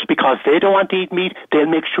 Just because they don't want to eat meat, they'll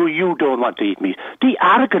make sure you don't want to eat meat. The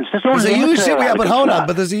arrogance, there's no limit to their arrogance.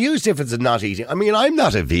 But there's a huge difference in not eating. I mean, I'm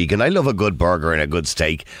not a vegan. I love a good burger and a good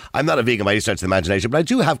steak. I'm not a vegan by any stretch of the imagination, but I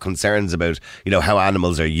do have concerns about, how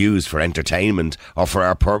animals are used for entertainment or for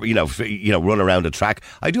our, run around a track.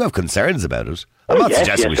 I do have concerns about it. I'm not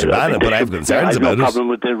suggesting we should ban it, but I have concerns about it. I have no problem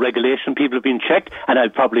with the regulation. People have been checked, and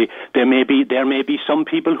there may be some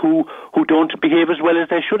people who don't behave as well as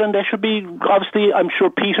they should, and they should be, obviously, I'm sure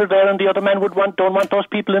Peter there and the other men don't want those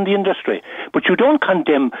people in the industry. But you don't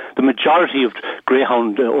condemn the majority of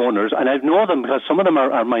greyhound owners, and I know them because some of them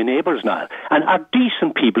are my neighbours now, and are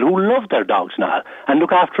decent people who love their dogs now and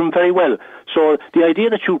look after them very well. So the idea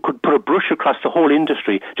that you could put a brush across the whole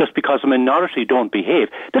industry just because a minority don't behave,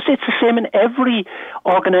 it's the same in every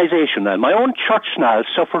organisation now. My own church now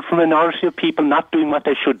suffered from a minority of people not doing what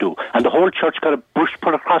they should do, and the whole church got a brush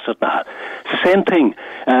put across it now. It's the same thing.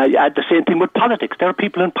 The same thing with politics. There are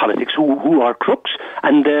people in politics who are crooks,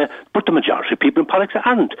 but the majority of people in politics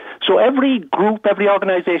aren't. So every group, every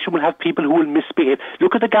organisation will have people who will misbehave.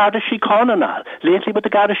 Look at the Garda Síochána now. Lately with the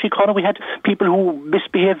Garda Síochána we had people who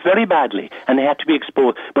misbehaved very badly, and they had to be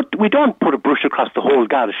exposed. But we don't put a brush across the whole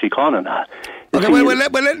Garda Síochána now. Okay, we'll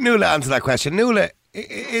let Nuala answer that question. Nuala,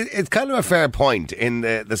 it's kind of a fair point in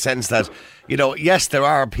the sense that, yes, there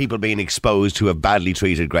are people being exposed who have badly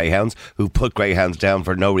treated greyhounds, who put greyhounds down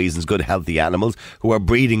for no reasons, good healthy animals, who are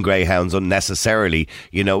breeding greyhounds unnecessarily,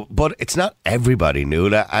 but it's not everybody,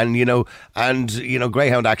 Nuala, and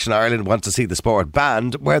Greyhound Action Ireland wants to see the sport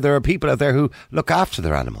banned where there are people out there who look after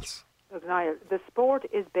their animals. Look, Niall, the sport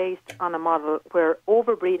is based on a model where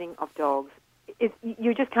overbreeding of dogs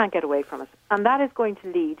you just can't get away from it. And that is going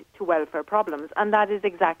to lead to welfare problems. And that is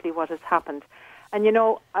exactly what has happened. And,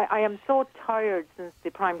 I am so tired since the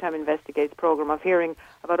Primetime Investigates programme of hearing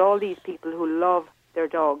about all these people who love their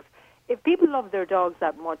dogs. If people love their dogs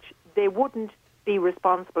that much, they wouldn't be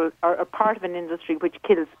responsible or a part of an industry which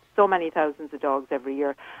kills so many thousands of dogs every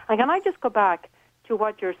year. And can I just go back to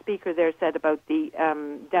what your speaker there said about the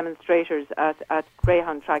demonstrators at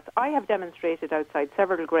greyhound tracks? I have demonstrated outside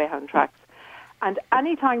several greyhound tracks. And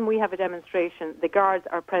any time we have a demonstration, the guards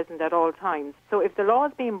are present at all times. So if the law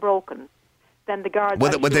is being broken, then the guards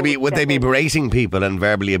would they be berating people and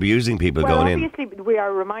verbally abusing people going in? Well, obviously we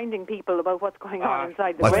are reminding people about what's going on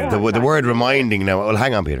inside the Greyhound. The word reminding now. Well,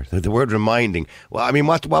 hang on, Peter. The word reminding. Well, I mean,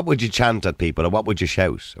 what would you chant at people, or what would you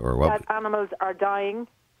shout, or what? That animals are dying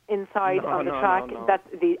inside on the track. That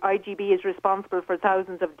the IGB is responsible for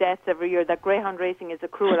thousands of deaths every year. That greyhound racing is a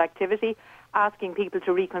cruel activity. Asking people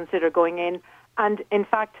to reconsider going in, and in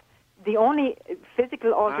fact, the only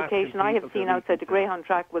physical altercation I have seen outside the Greyhound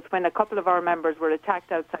track was when a couple of our members were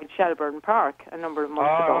attacked outside Shelburne Park a number of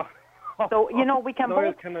months ago. So we can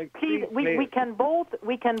both. Please, we can both.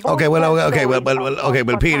 Okay,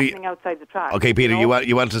 Peter. Outside the track, okay, Peter, you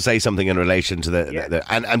want to say something in relation to the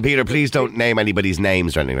and Peter, please don't name anybody's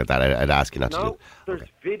names or anything like that. I'd ask you not to. No, there's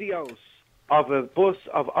videos of a bus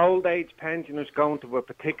of old age pensioners going to a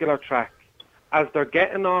particular track. As they're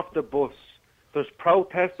getting off the bus, there's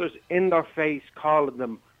protesters in their face calling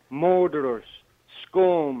them murderers,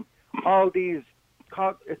 scum, all these.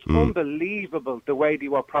 It's unbelievable the way they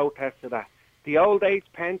were protested at. The old age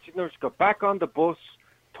pensioners got back on the bus,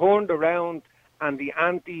 turned around, and the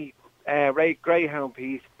anti-rape Greyhound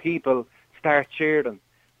people start cheering.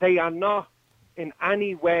 They are not in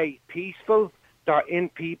any way peaceful. They're in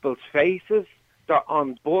people's faces. They're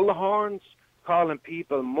on bullhorns, calling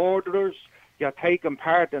people murderers. You're taking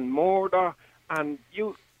part in murder, and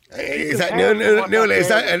you. Is that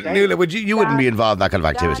Nuala? Would you wouldn't be involved in that kind of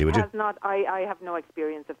activity, would you? Not. I have no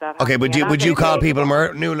experience of that. Okay, would you call people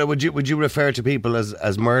Nuala? Would you refer to people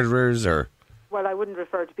as murderers or? Well, I wouldn't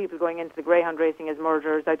refer to people going into the greyhound racing as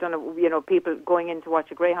murderers. I don't know, people going in to watch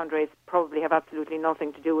a greyhound race probably have absolutely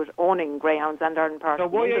nothing to do with owning greyhounds and aren't part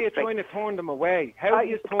of the industry. So why are you trying to turn them away? How do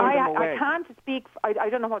you turn them away? I can't speak. I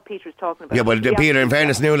don't know what Peter's talking about. Yeah, well, Peter, in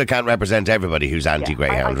fairness, Nuala can't represent everybody who's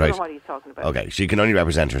anti-greyhound, right? I don't know what he's talking about. Okay, she can only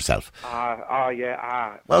represent herself.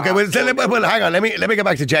 Okay, well, hang on. Let me get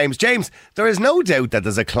back to James. James, there is no doubt that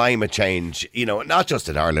there's a climate change, not just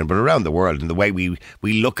in Ireland, but around the world, in the way we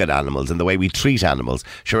look at animals and the way we treat animals.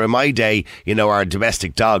 Sure, in my day, our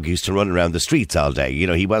domestic dog used to run around the streets all day.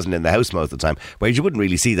 He wasn't in the house most of the time, whereas you wouldn't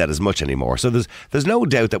really see that as much anymore. So there's no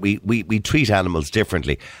doubt that we treat animals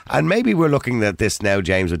differently. And maybe we're looking at this now,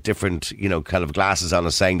 James, with different, kind of glasses on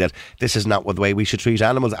us, saying that this is not the way we should treat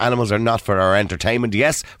animals. Animals are not for our entertainment.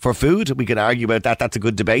 Yes, for food, we can argue about that. That's a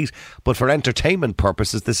good debate. But for entertainment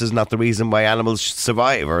purposes, this is not the reason why animals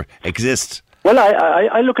survive or exist. Well,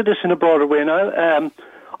 I look at this in a broader way now.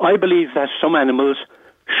 I believe that some animals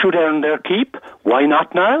should earn their keep. Why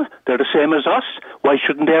not now? They're the same as us. Why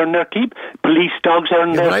shouldn't they earn their keep? Police dogs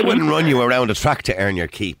earn their keep. I wouldn't run you around a track to earn your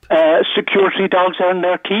keep. Security dogs earn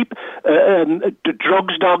their keep. The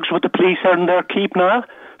drugs dogs with the police earn their keep now.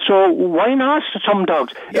 So why not some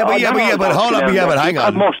dogs? But hang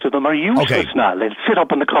on. Most of them are useless now. They sit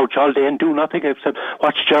up on the couch all day and do nothing except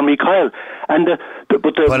watch Jeremy Kyle. And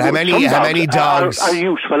how many dogs are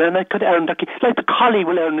useful and they could earn their keep? Like the collie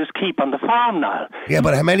will earn his keep on the farm now. Yeah,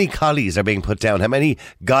 but how many collies are being put down? How many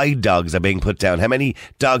guide dogs are being put down? How many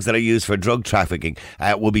dogs that are used for drug trafficking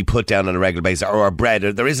will be put down on a regular basis or are bred?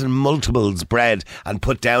 There isn't multiples bred and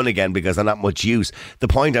put down again because they're not much use. The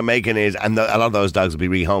point I'm making is, and a lot of those dogs will be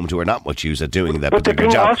rehomed who are not much use at doing that particular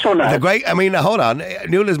job. Hold on.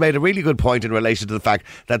 Nuala's made a really good point in relation to the fact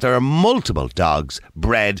that there are multiple dogs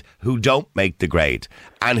bred who don't make the grade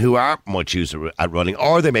and who aren't much use at running,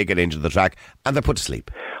 or they make it into the track and they're put to sleep.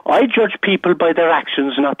 I judge people by their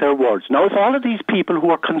actions, not their words. Now, if all of these people who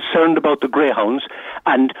are concerned about the greyhounds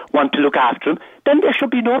and want to look after them, then there should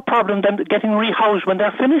be no problem them getting rehoused when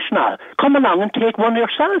they're finished now. Come along and take one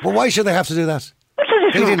yourself. Well, why should they have to do that?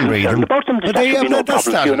 They didn't breed them. That's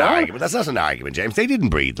not an argument. That's not an argument, James. They didn't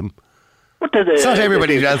breed them. It's not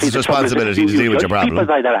everybody else's responsibility to deal with your problem. People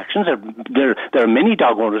by their actions. There are many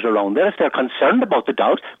dog owners around there. If they're concerned about the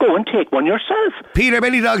dogs, go and take one yourself. Peter, how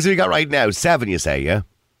many dogs have you got right now? 7, you say, yeah?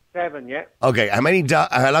 7, yeah. Okay, how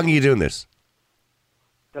long are you doing this?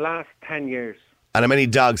 The last 10 years. And how many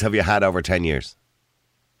dogs have you had over 10 years?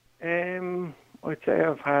 I'd say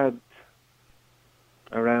I've had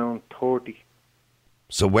around 30.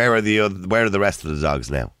 So where are the rest of the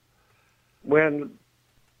dogs now? Well,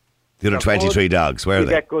 the other 23 dogs, where are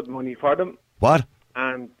they? You get good money for them. What?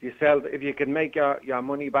 And you sell. If you can make your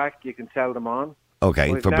money back, you can sell them on.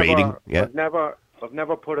 Okay, for breeding. Yeah. I've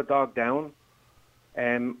never put a dog down.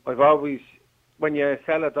 I've always, when you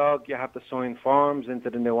sell a dog, you have to sign forms into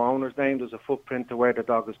the new owner's name. There's a footprint to where the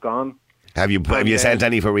dog has gone. Have you sent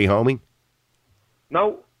any for rehoming?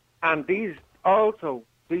 No, and these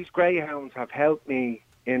greyhounds have helped me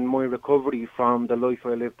in my recovery from the life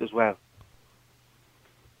I lived as well.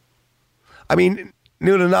 I mean,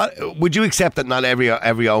 Nuala, would you accept that not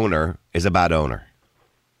every owner is a bad owner?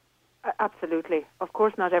 Absolutely. Of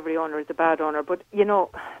course not every owner is a bad owner, but,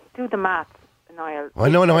 do the maths, Niall. Well,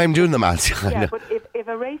 no, I'm doing the maths. Yeah, but if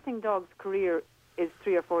a racing dog's career is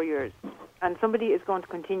 3 or 4 years, and somebody is going to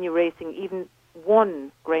continue racing even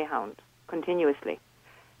one greyhound continuously,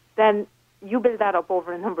 then you build that up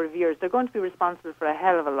over a number of years. They're going to be responsible for a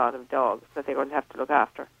hell of a lot of dogs that they're going to have to look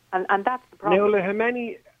after. And that's the problem. Nuala, how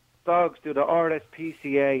many dogs do the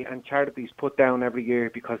RSPCA and charities put down every year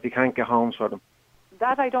because they can't get homes for them?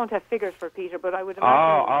 That I don't have figures for, Peter, but I would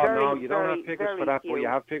imagine no, you don't have figures for that, but you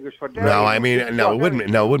have figures for... No, I mean, it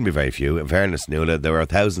wouldn't be very few. In fairness, Nuala, there are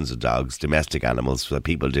thousands of dogs, domestic animals that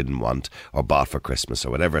people didn't want or bought for Christmas or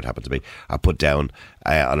whatever it happened to be, are put down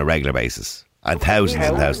on a regular basis. And thousands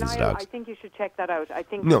and thousands of dogs. I think you should check that out. I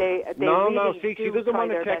think no. they No, see, she doesn't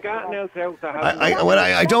want to check that now.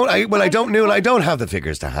 I don't have the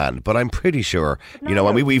figures to hand, but I'm pretty sure,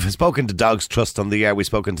 when we've spoken to Dogs Trust on the air, we've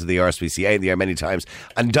spoken to the RSPCA in the air many times,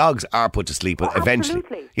 and dogs are put to sleep eventually.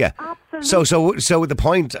 Absolutely. Yeah. Absolutely. So the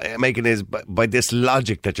point I'm making is by this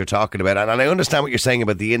logic that you're talking about, and I understand what you're saying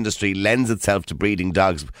about the industry lends itself to breeding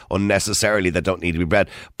dogs unnecessarily that don't need to be bred,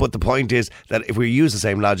 but the point is that if we use the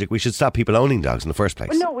same logic, we should stop people owning dogs in the first place.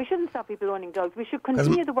 Well, no, we shouldn't stop people owning dogs. We should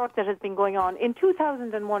continue the work that has been going on. In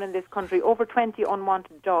 2001 in this country, over 20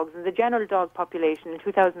 unwanted dogs in the general dog population in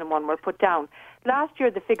 2001 were put down. Last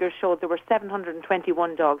year, the figures showed there were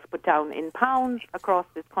 721 dogs put down in pounds across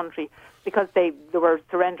this country because they were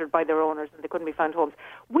surrendered by their owners and they couldn't be found homes.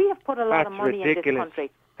 We have put a lot of money in this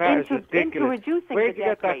country into reducing Where did the you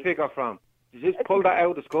get that rate. figure from? Did you just pull that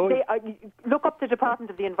out of school? Look up the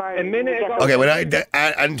Department of the Environment. A minute ago. Okay,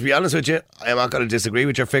 and to be honest with you, I'm not going to disagree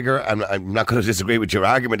with your figure, and I'm not going to disagree with your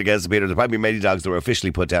argument against Peter. There'll probably be many dogs that were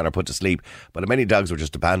officially put down or put to sleep, but many dogs were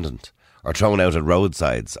just abandoned or thrown out at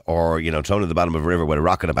roadsides or, thrown at the bottom of a river with a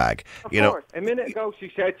rock in a bag. Of course. A minute ago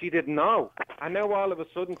she said she didn't know. And now all of a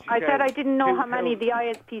sudden she said I didn't know how many the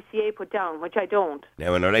ISPCA put down, which I don't.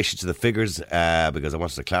 Now, in relation to the figures, because I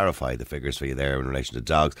wanted to clarify the figures for you there in relation to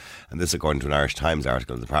dogs, and this according to an Irish Times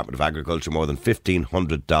article, the Department of Agriculture, more than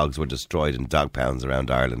 1,500 dogs were destroyed in dog pounds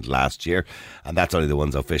around Ireland last year, and that's only the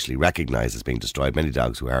ones officially recognised as being destroyed. Many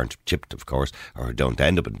dogs who aren't chipped, of course, or who don't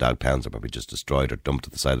end up in dog pounds are probably just destroyed or dumped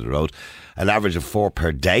at the side of the road. An average of 4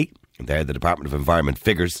 per day. There, the Department of Environment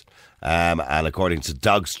figures. And according to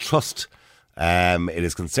Dogs Trust, it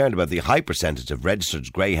is concerned about the high percentage of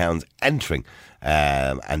registered greyhounds entering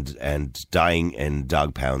and dying in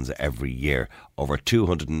dog pounds every year. Over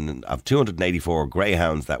 284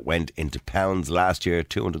 greyhounds that went into pounds last year,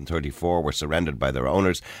 234 were surrendered by their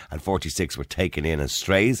owners and 46 were taken in as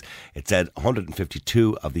strays. It said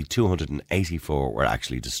 152 of the 284 were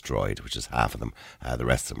actually destroyed, which is half of them. The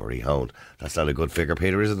rest of them were rehomed. That's not a good figure,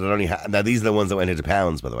 Peter, is it? Now, these are the ones that went into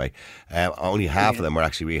pounds, by the way. Only half of them were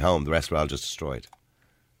actually rehomed. The rest were all just destroyed.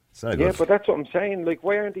 Yeah, but that's what I'm saying. Like,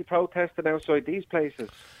 why aren't they protesting outside these places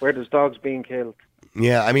where there's dogs being killed?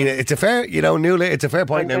 Yeah, I mean, it's a fair, Nuala, it's a fair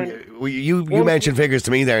point. Now, you mentioned figures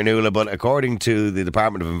to me there, Nuala, but according to the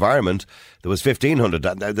Department of Environment, there was 1,500.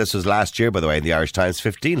 This was last year, by the way, in the Irish Times,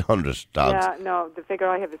 1,500 dogs. Yeah, no, the figure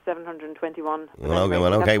I have is 721.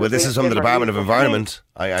 Okay. Well, this is from the Department of Environment.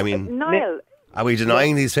 I mean, Niall, are we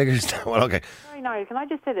denying these figures? Well, okay. Sorry, Niall, can I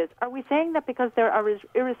just say this? Are we saying that because there are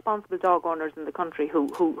irresponsible dog owners in the country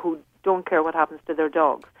who don't care what happens to their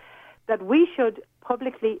dogs, that we should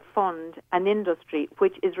publicly fund an industry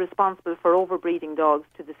which is responsible for overbreeding dogs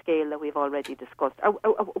to the scale that we've already discussed?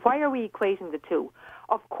 Why are we equating the two?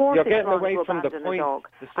 Of course, you're it's getting wrong away to from the abandon point. a dog.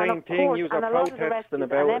 The same thing you are protesting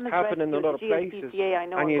about is happening in other places,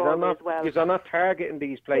 and you're not targeting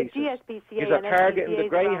these places. You're targeting the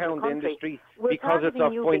greyhound industry because it's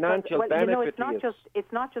of financial benefit to you.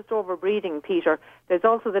 It's not just overbreeding, Peter. There's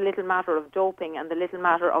also the little matter of doping and the little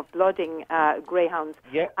matter of blooding greyhounds.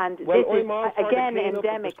 Yeah. And this is again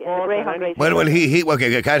endemic in the greyhound racing. Well,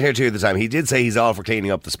 okay, I can't hear two at the time. He did say he's all for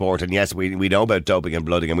cleaning up the sport, and yes, we know about doping and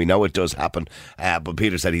blooding, and we know it does happen. But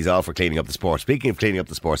Peter said he's all for cleaning up the sport. Speaking of cleaning up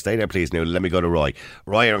the sport, stay there, please, Nuala. Let me go to Roy.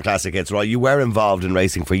 Roy, you're on Classic Hits. Roy, you were involved in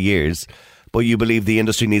racing for years, but you believe the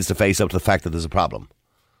industry needs to face up to the fact that there's a problem.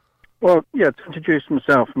 Well, yeah, to introduce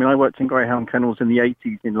myself, I mean, I worked in greyhound kennels in the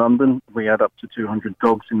 80s in London. We had up to 200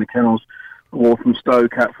 dogs in the kennels. I wore from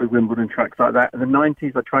Stoke, Catford, Wimbledon, tracks like that. In the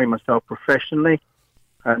 90s, I trained myself professionally.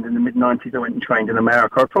 And in the mid-90s, I went and trained in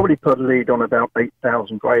America. I probably put a lead on about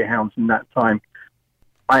 8,000 greyhounds in that time.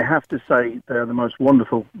 I have to say they're the most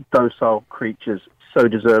wonderful, docile creatures, so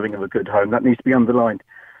deserving of a good home. That needs to be underlined.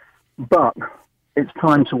 But it's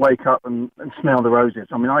time to wake up and smell the roses.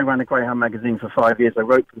 I mean, I ran a greyhound magazine for 5 years. I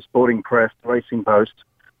wrote for the Sporting Press, the Racing Post.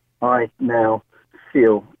 I now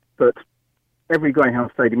feel that every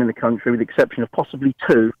Greyhound stadium in the country, with the exception of possibly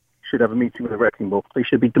 2, should have a meeting with a wrecking ball. They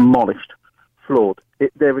should be demolished, floored.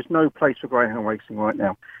 There is no place for Greyhound racing right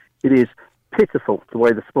now. It is pitiful the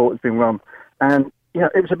way the sport has been run. And,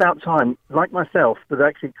 it was about time, like myself, that I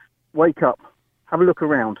actually wake up, have a look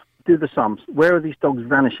around, do the sums. Where are these dogs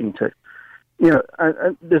vanishing to?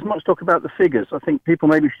 And there's much talk about the figures. I think people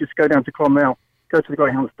maybe should just go down to Clonmel, go to the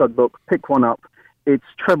Greyhound stud book, pick one up. It's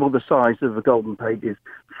treble the size of the Golden Pages,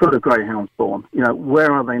 full of greyhounds born.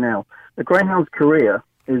 Where are they now? The greyhound's career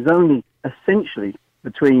is only essentially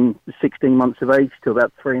between 16 months of age till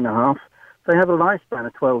about 3.5. They have a lifespan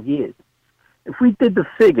of 12 years. If we did the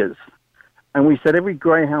figures and we said every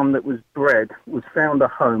greyhound that was bred was found a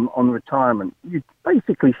home on retirement, you'd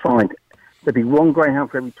basically find there'd be one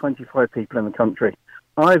greyhound for every 25 people in the country.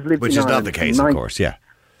 Which is not the case, of course, yeah.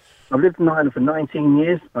 I've lived in Ireland for 19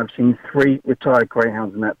 years. I've seen 3 retired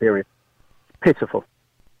greyhounds in that period. Pitiful.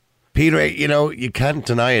 Peter, you can't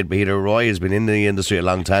deny it, Peter. Roy has been in the industry a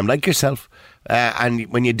long time, like yourself. And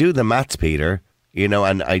when you do the maths, Peter,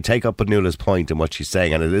 and I take up Nuala's point and what she's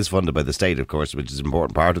saying, and it is funded by the state, of course, which is an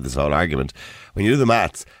important part of this whole argument. When you do the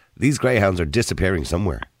maths, these greyhounds are disappearing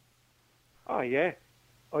somewhere. Oh, yeah.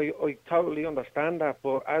 I totally understand that,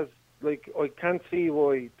 but I can't see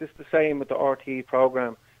why this is the same with the RTE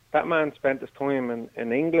programme. That man spent his time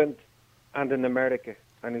in England and in America,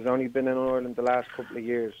 and he's only been in Ireland the last couple of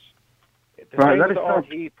years. The same with the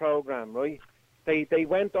RTE programme, right? They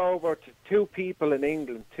went over to 2 people in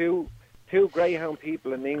England, two greyhound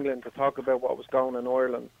people in England to talk about what was going on in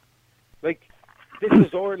Ireland. This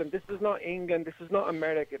is Ireland. This is not England. This is not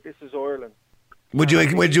America. This is Ireland. Would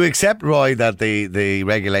you accept, Roy, that the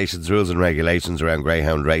rules and regulations around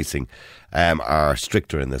greyhound racing are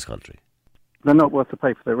stricter in this country? They're not worth the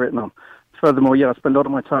paper they're written on. Furthermore, I spend a lot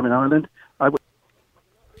of my time in Ireland.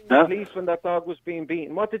 At least when that dog was being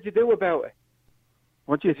beaten, what did you do about it?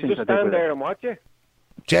 What do you think? Just stand there and watch it?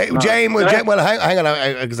 James, hang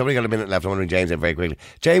on, because I've only got a minute left. I'm wondering, James, very quickly.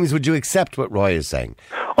 James, would you accept what Roy is saying?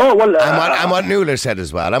 Oh, well... and what Nuala said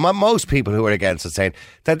as well. And what most people who are against it saying,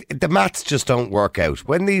 that the maths just don't work out.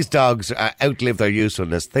 When these dogs outlive their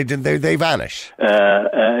usefulness, they vanish.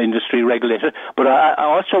 Industry regulated. But I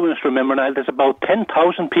also must remember now, there's about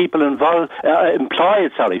 10,000 people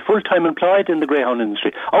full-time employed in the greyhound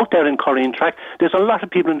industry. Out there in Corrine Track, there's a lot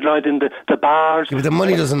of people employed in the bars. Yeah, but the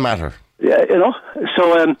money doesn't matter. Yeah,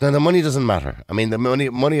 so... No, the money doesn't matter. I mean, the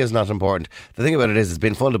money is not important. The thing about it is it's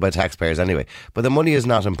been funded by taxpayers anyway. But the money is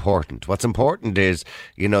not important. What's important is,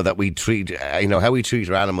 that we treat, how we treat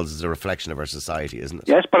our animals is a reflection of our society, isn't it?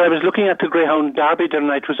 Yes, but I was looking at the Greyhound Derby the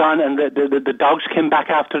night was on, and the dogs came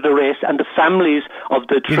back after the race, and the families of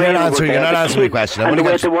the trainers You're not answering the question. I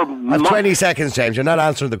have 20 seconds, James. You're not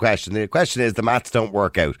answering the question. The question is the maths don't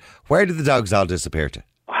work out. Where did the dogs all disappear to?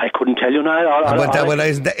 I couldn't tell you now.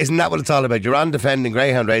 Isn't that what it's all about? You're on defending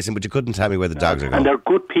greyhound racing, but you couldn't tell me where the dogs are going. And they're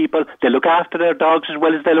good people. They look after their dogs as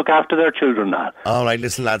well as they look after their children now. All right,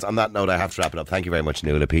 listen, lads, on that note, I have to wrap it up. Thank you very much,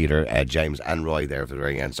 Nuala, Peter, James and Roy there for the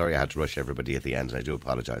very end. Sorry I had to rush everybody at the end, and I do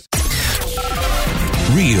apologise.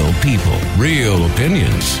 Real people, real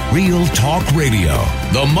opinions, real talk radio.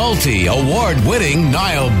 The multi-award-winning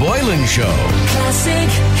Niall Boylan Show. Classic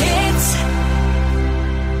hits.